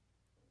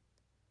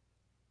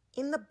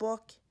 In the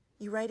book,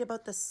 you write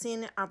about the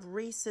sin of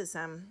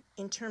racism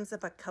in terms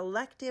of a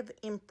collective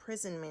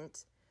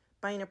imprisonment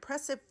by an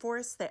oppressive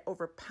force that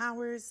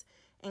overpowers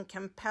and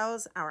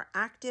compels our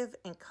active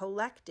and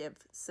collective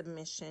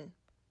submission.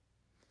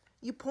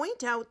 You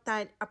point out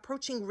that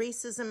approaching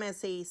racism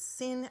as a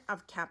sin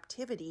of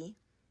captivity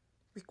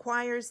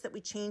requires that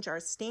we change our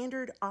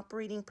standard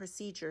operating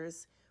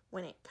procedures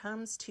when it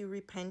comes to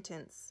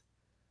repentance.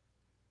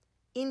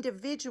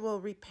 Individual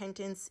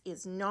repentance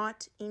is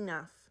not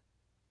enough.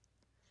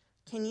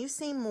 Can you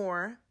say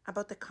more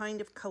about the kind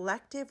of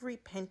collective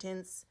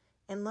repentance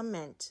and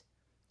lament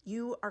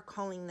you are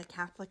calling the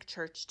Catholic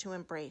Church to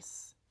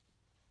embrace?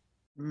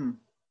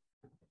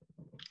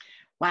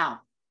 Wow.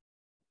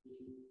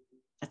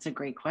 That's a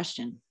great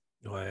question.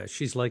 Oh, yeah,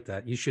 she's like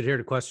that. You should hear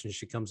the questions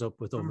she comes up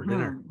with over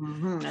dinner.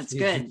 That's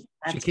good.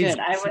 That's she good.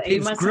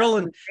 Keeps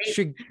grilling.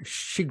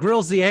 She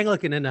grills the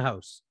Anglican in the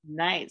house.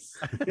 Nice.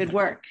 Good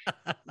work.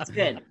 That's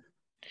good.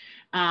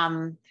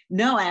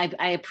 No,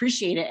 I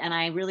appreciate it. And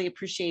I really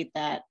appreciate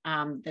that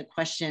the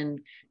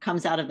question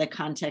comes out of the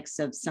context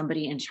of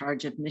somebody in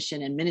charge of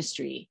mission and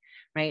ministry,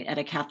 right, at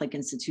a Catholic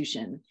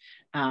institution.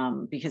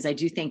 Because I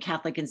do think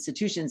Catholic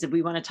institutions, if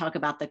we want to talk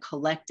about the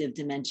collective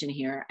dimension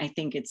here, I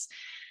think it's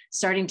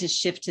starting to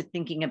shift to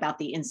thinking about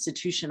the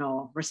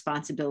institutional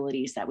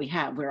responsibilities that we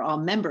have. We're all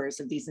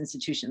members of these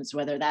institutions,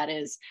 whether that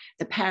is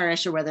the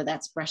parish or whether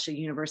that's Brescia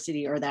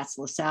University or that's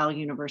Salle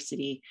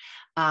University.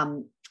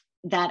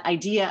 That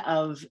idea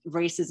of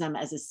racism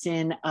as a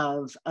sin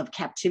of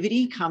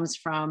captivity comes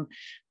from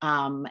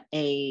an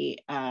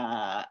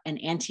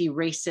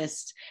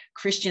anti-racist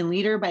Christian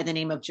leader by the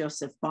name of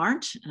Joseph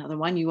Barnt, another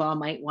one you all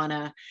might want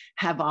to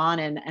have on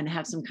and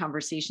have some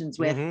conversations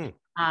with.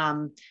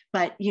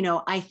 But you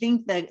know, I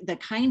think the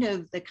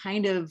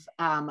kind of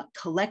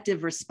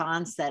collective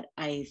response that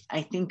I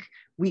think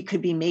we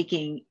could be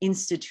making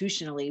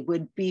institutionally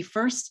would be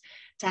first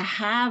to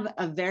have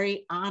a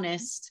very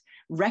honest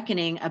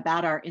reckoning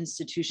about our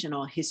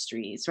institutional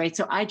histories, right?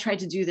 So I tried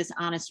to do this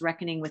honest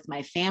reckoning with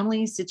my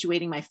family,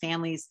 situating my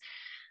families,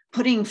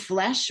 putting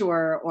flesh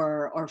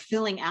or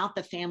filling out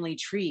the family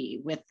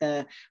tree with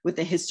the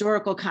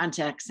historical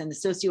context and the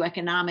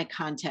socioeconomic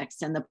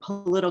context and the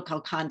political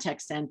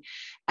context. And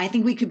I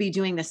think we could be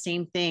doing the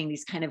same thing,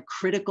 these kind of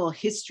critical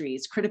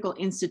histories, critical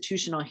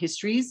institutional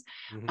histories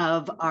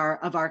of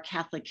our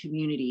Catholic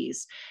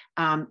communities.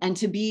 And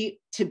to be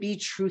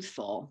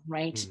truthful,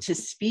 right? To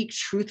speak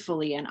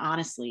truthfully and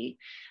honestly.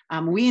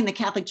 We in the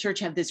Catholic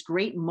Church have this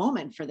great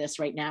moment for this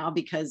right now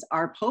because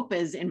our Pope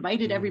has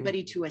invited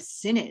everybody to a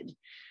synod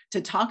to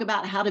talk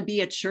about how to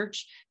be a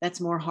church that's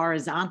more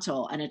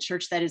horizontal and a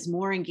church that is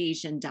more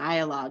engaged in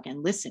dialogue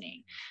and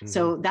listening.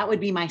 So that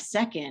would be my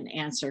second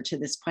answer to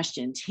this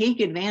question. Take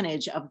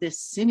advantage of this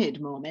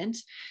synod moment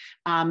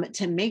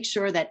to make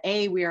sure that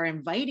we are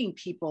inviting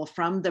people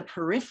from the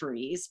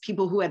peripheries,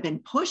 people who have been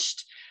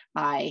pushed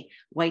by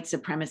white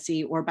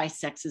supremacy or by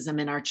sexism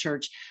in our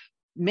church,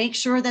 make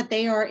sure that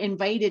they are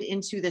invited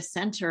into the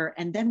center.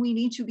 And then we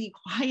need to be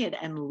quiet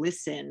and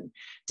listen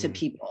to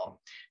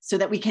people so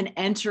that we can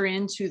enter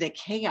into the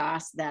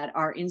chaos that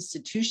our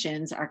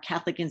institutions, our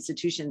Catholic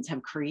institutions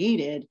have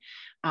created,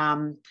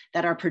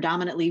 that are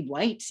predominantly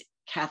white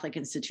Catholic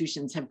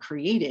institutions have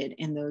created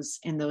in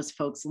those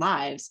folks'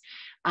 lives.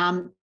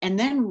 And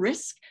then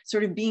risk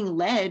sort of being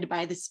led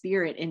by the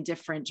Spirit in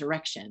different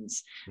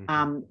directions.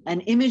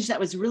 An image that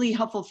was really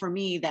helpful for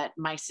me that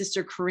my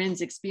sister Corinne's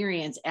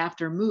experience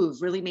after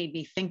Move really made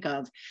me think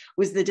of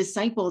was the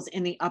disciples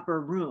in the upper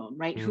room,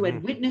 right? Who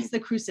had witnessed the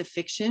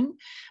crucifixion,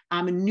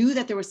 knew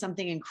that there was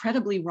something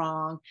incredibly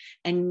wrong,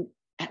 and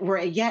were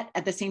yet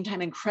at the same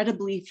time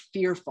incredibly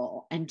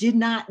fearful and did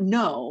not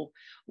know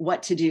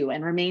what to do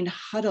and remained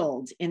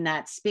huddled in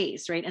that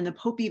space, right? And the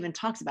Pope even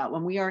talks about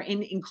when we are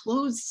in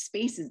enclosed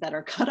spaces that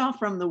are cut off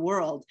from the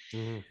world,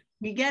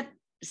 we get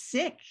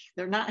sick.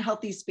 They're not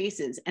healthy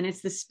spaces. And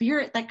it's the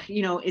Spirit that,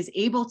 you know, is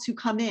able to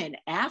come in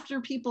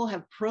after people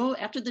have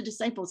after the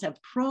disciples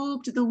have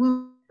probed the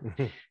wound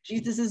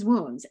Jesus's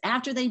wounds,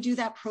 after they do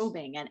that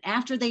probing and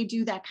after they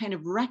do that kind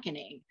of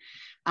reckoning,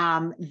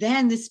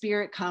 then the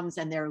Spirit comes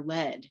and they're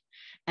led.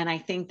 And I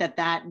think that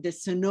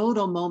this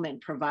synodal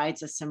moment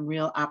provides us some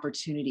real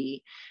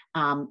opportunity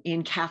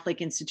in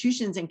Catholic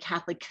institutions and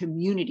Catholic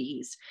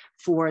communities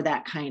for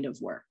that kind of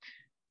work.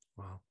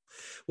 Wow.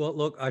 Well,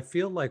 look, I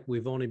feel like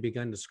we've only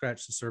begun to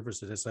scratch the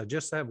surface of this. I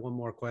just have one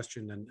more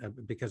question,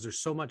 and because there's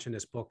so much in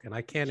this book, and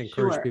I can't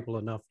encourage people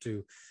enough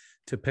to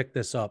pick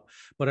this up.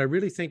 But I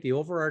really think the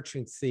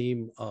overarching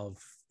theme of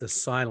the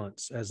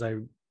silence, as I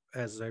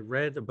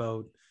read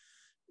about,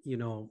 you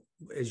know,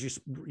 as you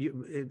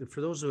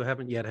for those who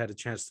haven't yet had a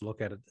chance to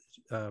look at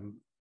it,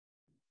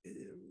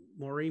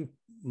 Maureen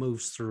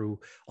moves through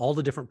all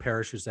the different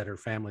parishes that her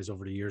families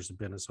over the years have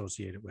been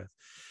associated with,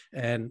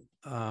 and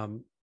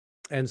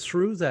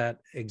through that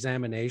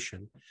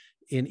examination,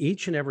 in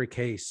each and every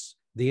case,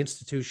 the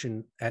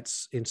institution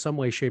in some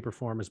way, shape, or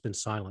form has been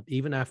silent,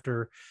 even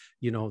after,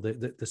 you know,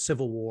 the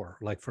Civil War,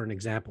 like for an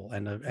example.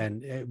 And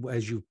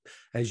as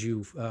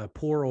you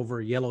pore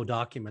over yellow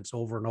documents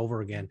over and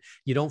over again,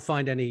 you don't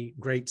find any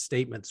great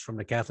statements from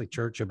the Catholic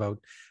Church about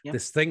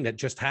this thing that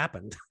just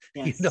happened.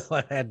 Yes. You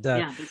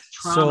know, this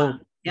trauma.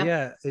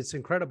 Yeah, it's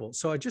incredible.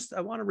 So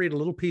I want to read a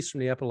little piece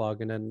from the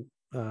epilogue and then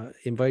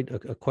invite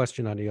a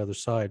question on the other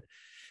side.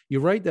 You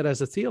write that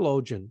as a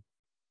theologian,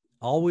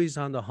 always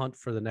on the hunt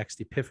for the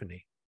next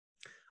epiphany,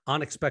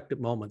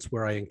 unexpected moments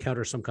where I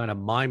encounter some kind of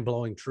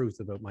mind-blowing truth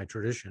about my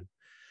tradition.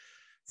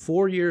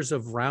 4 years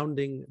of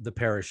rounding the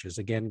parishes,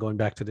 again, going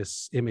back to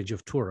this image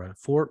of Tura,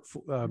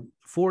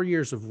 4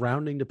 years of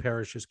rounding the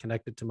parishes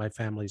connected to my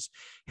family's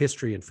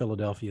history in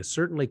Philadelphia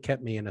certainly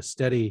kept me in a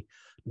steady,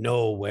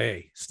 no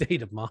way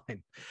state of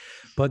mind.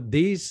 But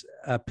these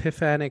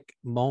epiphanic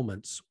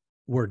moments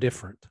were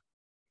different.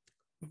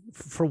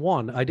 For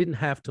one, I didn't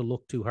have to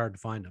look too hard to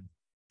find them.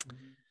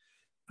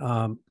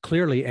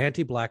 Clearly,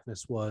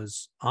 anti-Blackness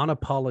was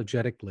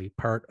unapologetically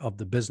part of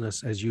the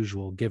business as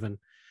usual, given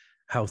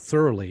how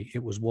thoroughly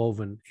it was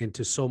woven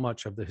into so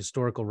much of the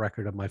historical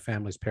record of my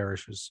family's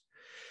parishes.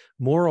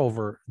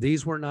 Moreover,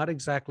 these were not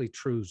exactly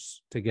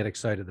truths to get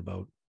excited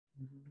about.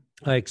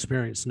 I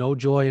experienced no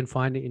joy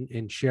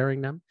in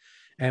sharing them,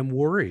 and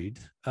worried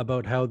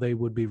about how they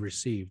would be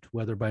received,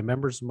 whether by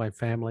members of my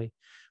family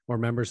or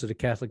members of the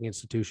Catholic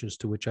institutions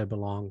to which I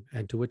belong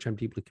and to which I'm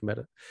deeply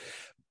committed.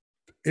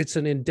 It's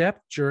an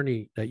in-depth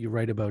journey that you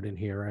write about in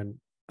here, and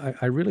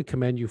I really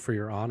commend you for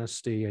your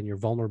honesty and your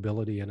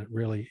vulnerability. And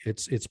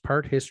it's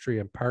part history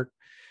and part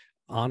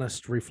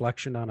honest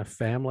reflection on a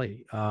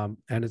family. And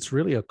it's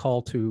really a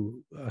call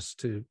to us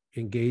to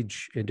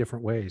engage in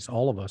different ways,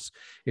 all of us,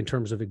 in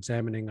terms of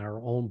examining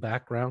our own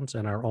backgrounds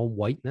and our own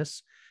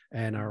whiteness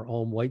and our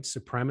own white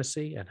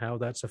supremacy and how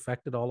that's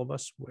affected all of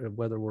us,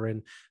 whether we're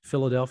in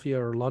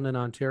Philadelphia or London,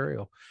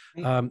 Ontario.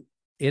 Right.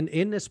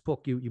 In this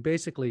book, you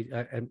basically,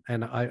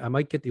 and I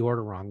might get the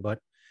order wrong, but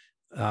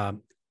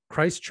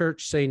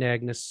Christchurch, St.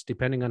 Agnes,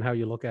 depending on how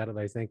you look at it,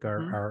 I think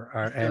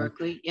are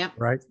historically,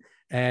 right.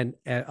 And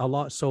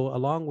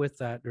along with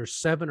that, there's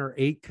 7 or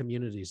 8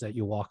 communities that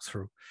you walk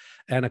through,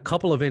 and a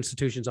couple of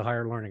institutions of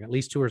higher learning, at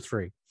least 2 or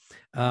 3.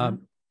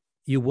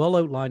 You will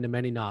outline the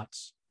many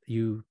knots.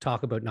 You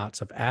talk about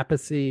knots of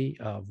apathy,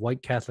 of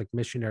white Catholic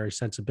missionary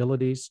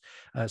sensibilities.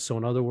 So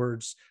in other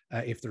words,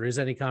 if there is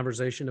any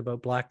conversation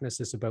about Blackness,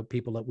 it's about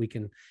people that we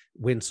can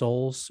win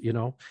souls, you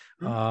know.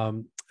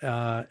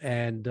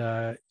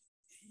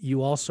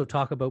 You also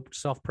talk about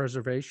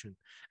self-preservation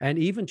and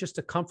even just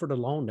the comfort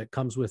alone that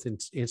comes with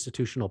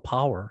institutional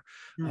power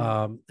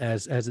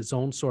as its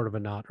own sort of a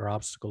knot or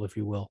obstacle, if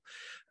you will.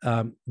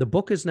 The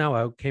book is now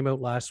out, came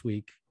out last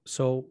week.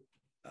 So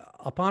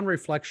upon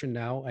reflection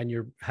now, and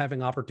you're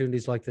having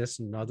opportunities like this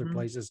and other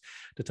places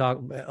to talk,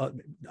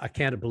 I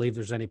can't believe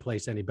there's any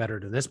place any better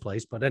than this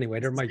place, but anyway,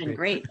 there might be.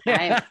 Great.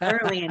 I've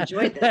thoroughly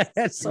enjoyed this.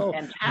 It's so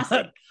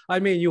fantastic. I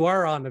mean, you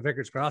are on the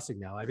Vicar's Crossing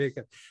now, I think.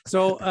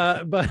 So,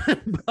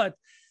 but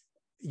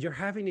you're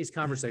having these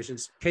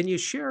conversations. Can you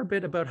share a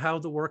bit about how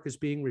the work is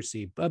being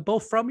received,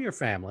 both from your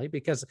family?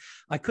 Because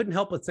I couldn't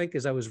help but think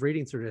as I was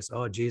reading through this,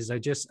 oh, geez,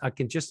 I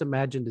can just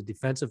imagine the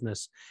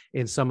defensiveness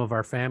in some of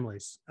our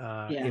families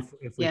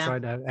if we try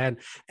to,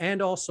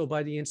 and also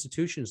by the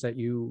institutions that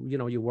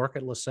you work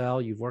at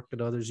Salle, you've worked at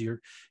others.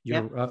 You're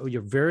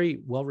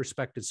very well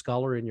respected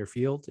scholar in your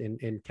field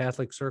in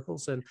Catholic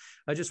circles, and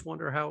I just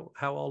wonder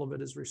how all of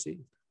it is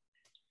received.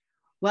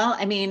 Well,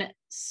 I mean,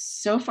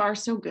 so far,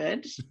 so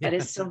good, but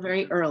it's still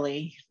very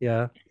early.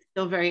 Yeah.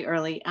 Still very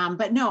early.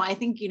 But no, I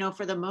think,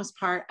 for the most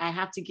part, I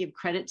have to give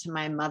credit to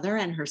my mother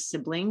and her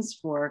siblings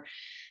for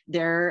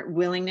their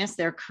willingness,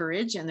 their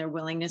courage, and their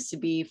willingness to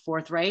be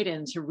forthright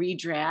and to read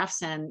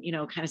drafts and,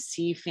 kind of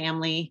see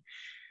family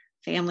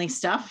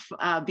stuff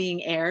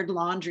being aired,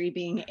 laundry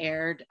being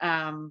aired.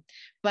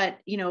 But,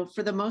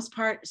 for the most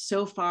part,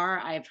 so far,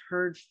 I've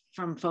heard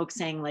from folks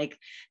saying like,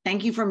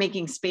 thank you for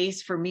making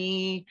space for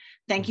me.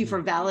 Thank you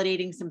for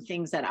validating some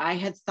things that I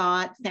had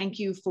thought. Thank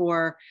you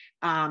for,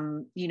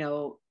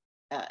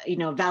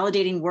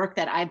 validating work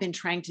that I've been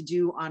trying to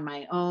do on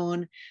my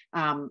own.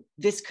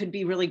 This could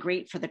be really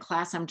great for the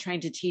class I'm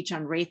trying to teach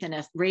on race and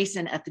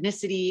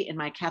ethnicity in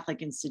my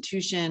Catholic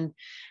institution.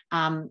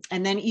 And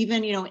then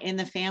even, in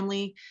the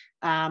family,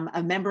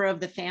 a member of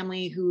the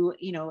family who,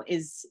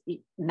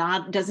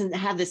 doesn't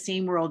have the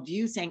same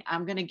worldview saying,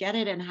 I'm going to get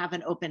it and have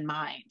an open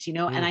mind,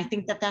 and I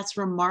think that that's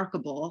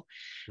remarkable.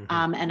 So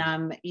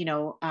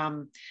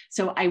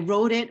I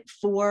wrote it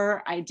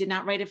I did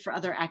not write it for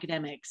other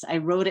academics. I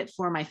wrote it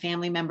for my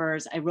family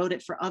members. I wrote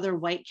it for other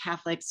white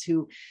Catholics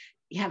who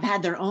have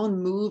had their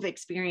own move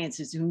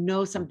experiences, who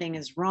know something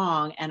is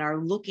wrong and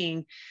are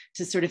looking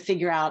to sort of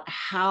figure out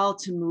how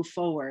to move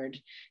forward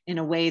in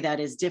a way that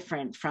is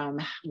different from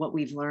what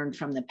we've learned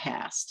from the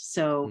past.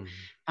 So,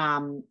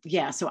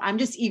 so I'm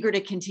just eager to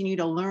continue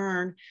to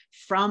learn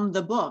from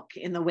the book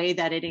in the way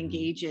that it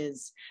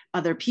engages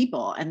other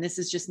people. And this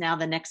is just now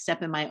the next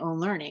step in my own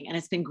learning. And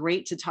it's been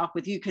great to talk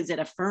with you because it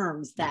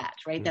affirms that,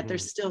 right? That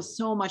there's still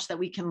so much that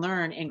we can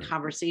learn in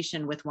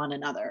conversation with one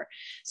another.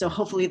 So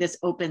hopefully this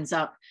opens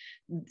up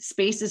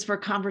spaces for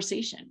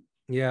conversation.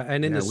 Yeah.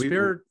 And in the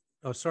spirit,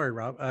 oh, sorry,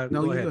 Rob.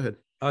 No, go ahead.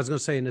 I was going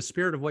to say, in the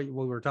spirit of what we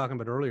were talking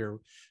about earlier,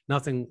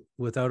 nothing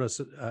about us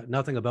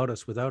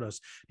without us.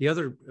 The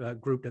other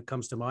group that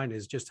comes to mind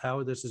is just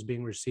how this is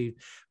being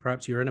received.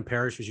 Perhaps you're in a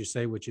parish, as you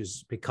say, which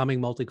is becoming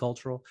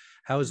multicultural.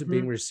 How is it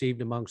being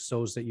received amongst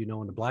those that you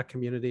know in the Black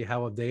community?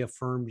 How have they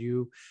affirmed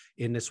you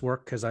in this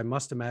work? Because I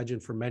must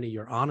imagine for many,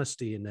 your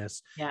honesty in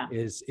this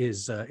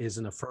is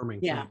an affirming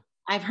thing.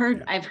 I've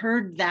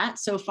heard that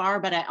so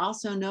far, but I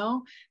also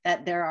know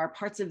that there are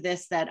parts of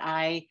this that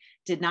I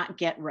did not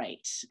get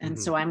right. And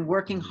so I'm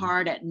working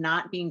hard at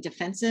not being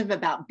defensive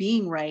about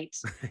being right,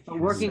 but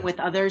working with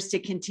others to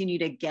continue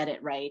to get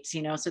it right.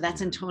 So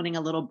that's intoning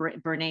a little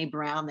Brene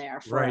Brown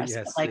there for us.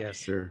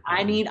 Sure.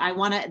 I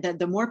want to,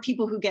 the more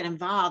people who get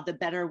involved, the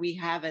better we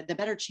have it, the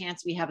better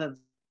chance we have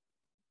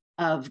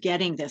of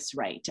getting this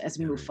right as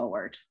we move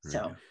forward.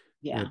 So.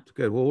 Yeah.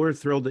 Good. Well, we're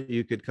thrilled that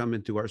you could come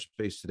into our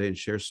space today and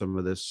share some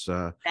of this.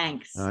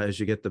 Thanks. As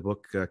you get the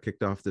book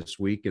kicked off this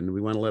week. And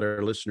we want to let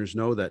our listeners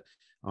know that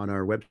on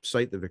our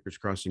website,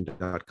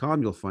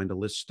 thevicarscrossing.com, you'll find a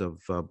list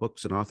of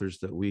books and authors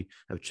that we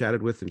have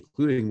chatted with,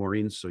 including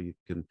Maureen. So you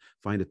can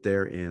find it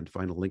there and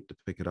find a link to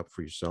pick it up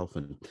for yourself.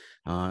 And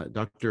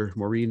Dr.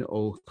 Maureen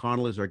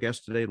O'Connell is our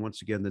guest today. And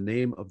once again, the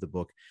name of the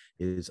book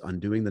is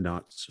Undoing the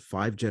Knots: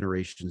 5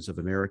 Generations of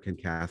American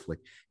Catholic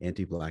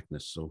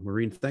Anti-Blackness. So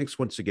Maureen, thanks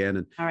once again.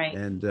 And, all right.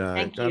 And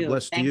God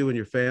bless to you and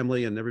your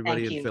family and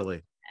everybody in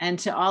Philly. And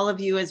to all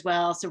of you as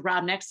well. So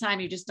Rob, next time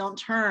you just don't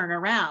turn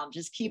around,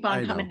 just keep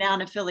on coming down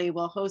to Philly.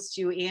 We'll host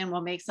you, Ian.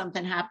 We'll make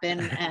something happen.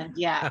 And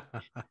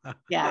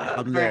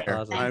I'm there.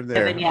 Right. I'm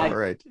there. Kevin, all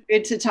right.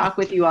 Good to talk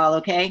with you all.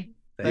 Okay.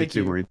 Thank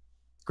you, Maureen.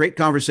 Great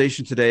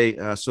conversation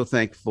today. So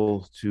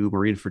thankful to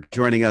Maureen for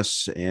joining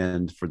us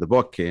and for the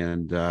book,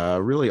 and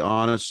really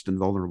honest and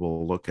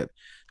vulnerable look at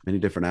many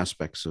different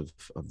aspects of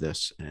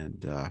this.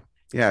 And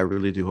I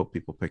really do hope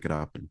people pick it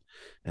up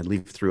and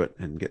leaf through it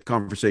and get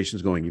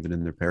conversations going, even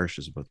in their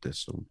parishes, about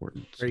this. So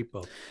important. Great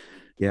book.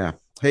 Yeah.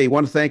 Hey,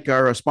 want to thank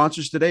our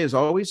sponsors today, as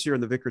always, here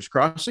in the Vicar's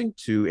Crossing,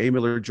 to A.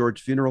 Miller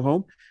George Funeral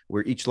Home,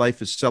 where each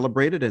life is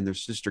celebrated, and their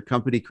sister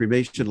company,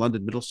 Cremation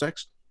London,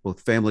 Middlesex, both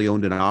family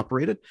owned and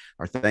operated.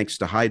 Our thanks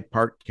to Hyde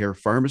Park Care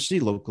Pharmacy,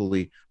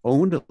 locally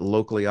owned,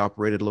 locally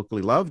operated,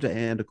 locally loved,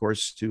 and of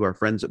course to our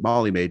friends at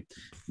Molly Maid.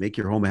 Make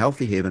your home a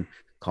healthy haven.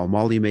 Call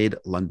Molly Maid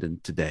London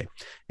today.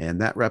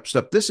 And that wraps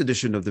up this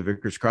edition of the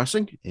Vicar's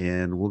Crossing,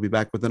 and we'll be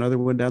back with another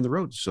one down the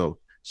road. So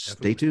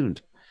stay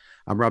tuned.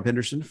 I'm Rob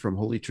Henderson from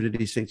Holy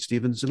Trinity St.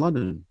 Stephen's in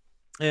London.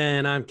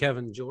 And I'm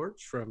Kevin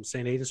George from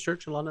St. Aidan's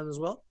Church in London as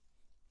well.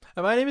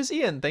 And my name is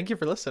Ian. Thank you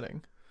for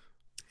listening.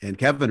 And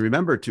Kevin,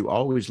 remember to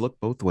always look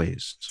both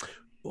ways.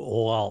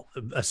 Well,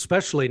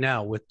 especially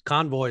now with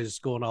convoys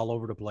going all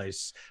over the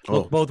place.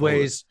 Look both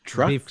ways.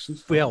 Trucks.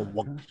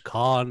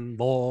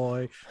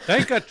 Convoy.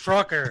 Take a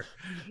trucker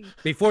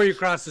before you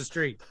cross the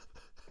street.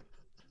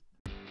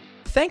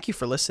 Thank you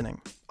for listening.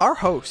 Our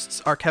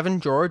hosts are Kevin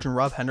George and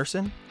Rob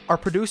Henderson. Our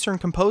producer and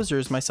composer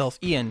is myself,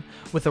 Ian,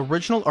 with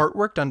original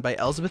artwork done by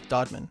Elizabeth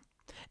Dodman.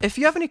 If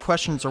you have any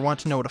questions or want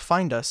to know where to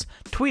find us,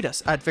 tweet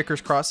us at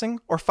Vicar's Crossing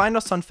or find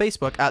us on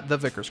Facebook at The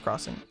Vicar's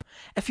Crossing.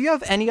 If you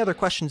have any other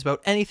questions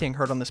about anything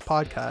heard on this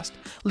podcast,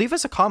 leave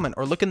us a comment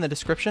or look in the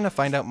description to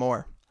find out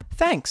more.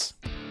 Thanks!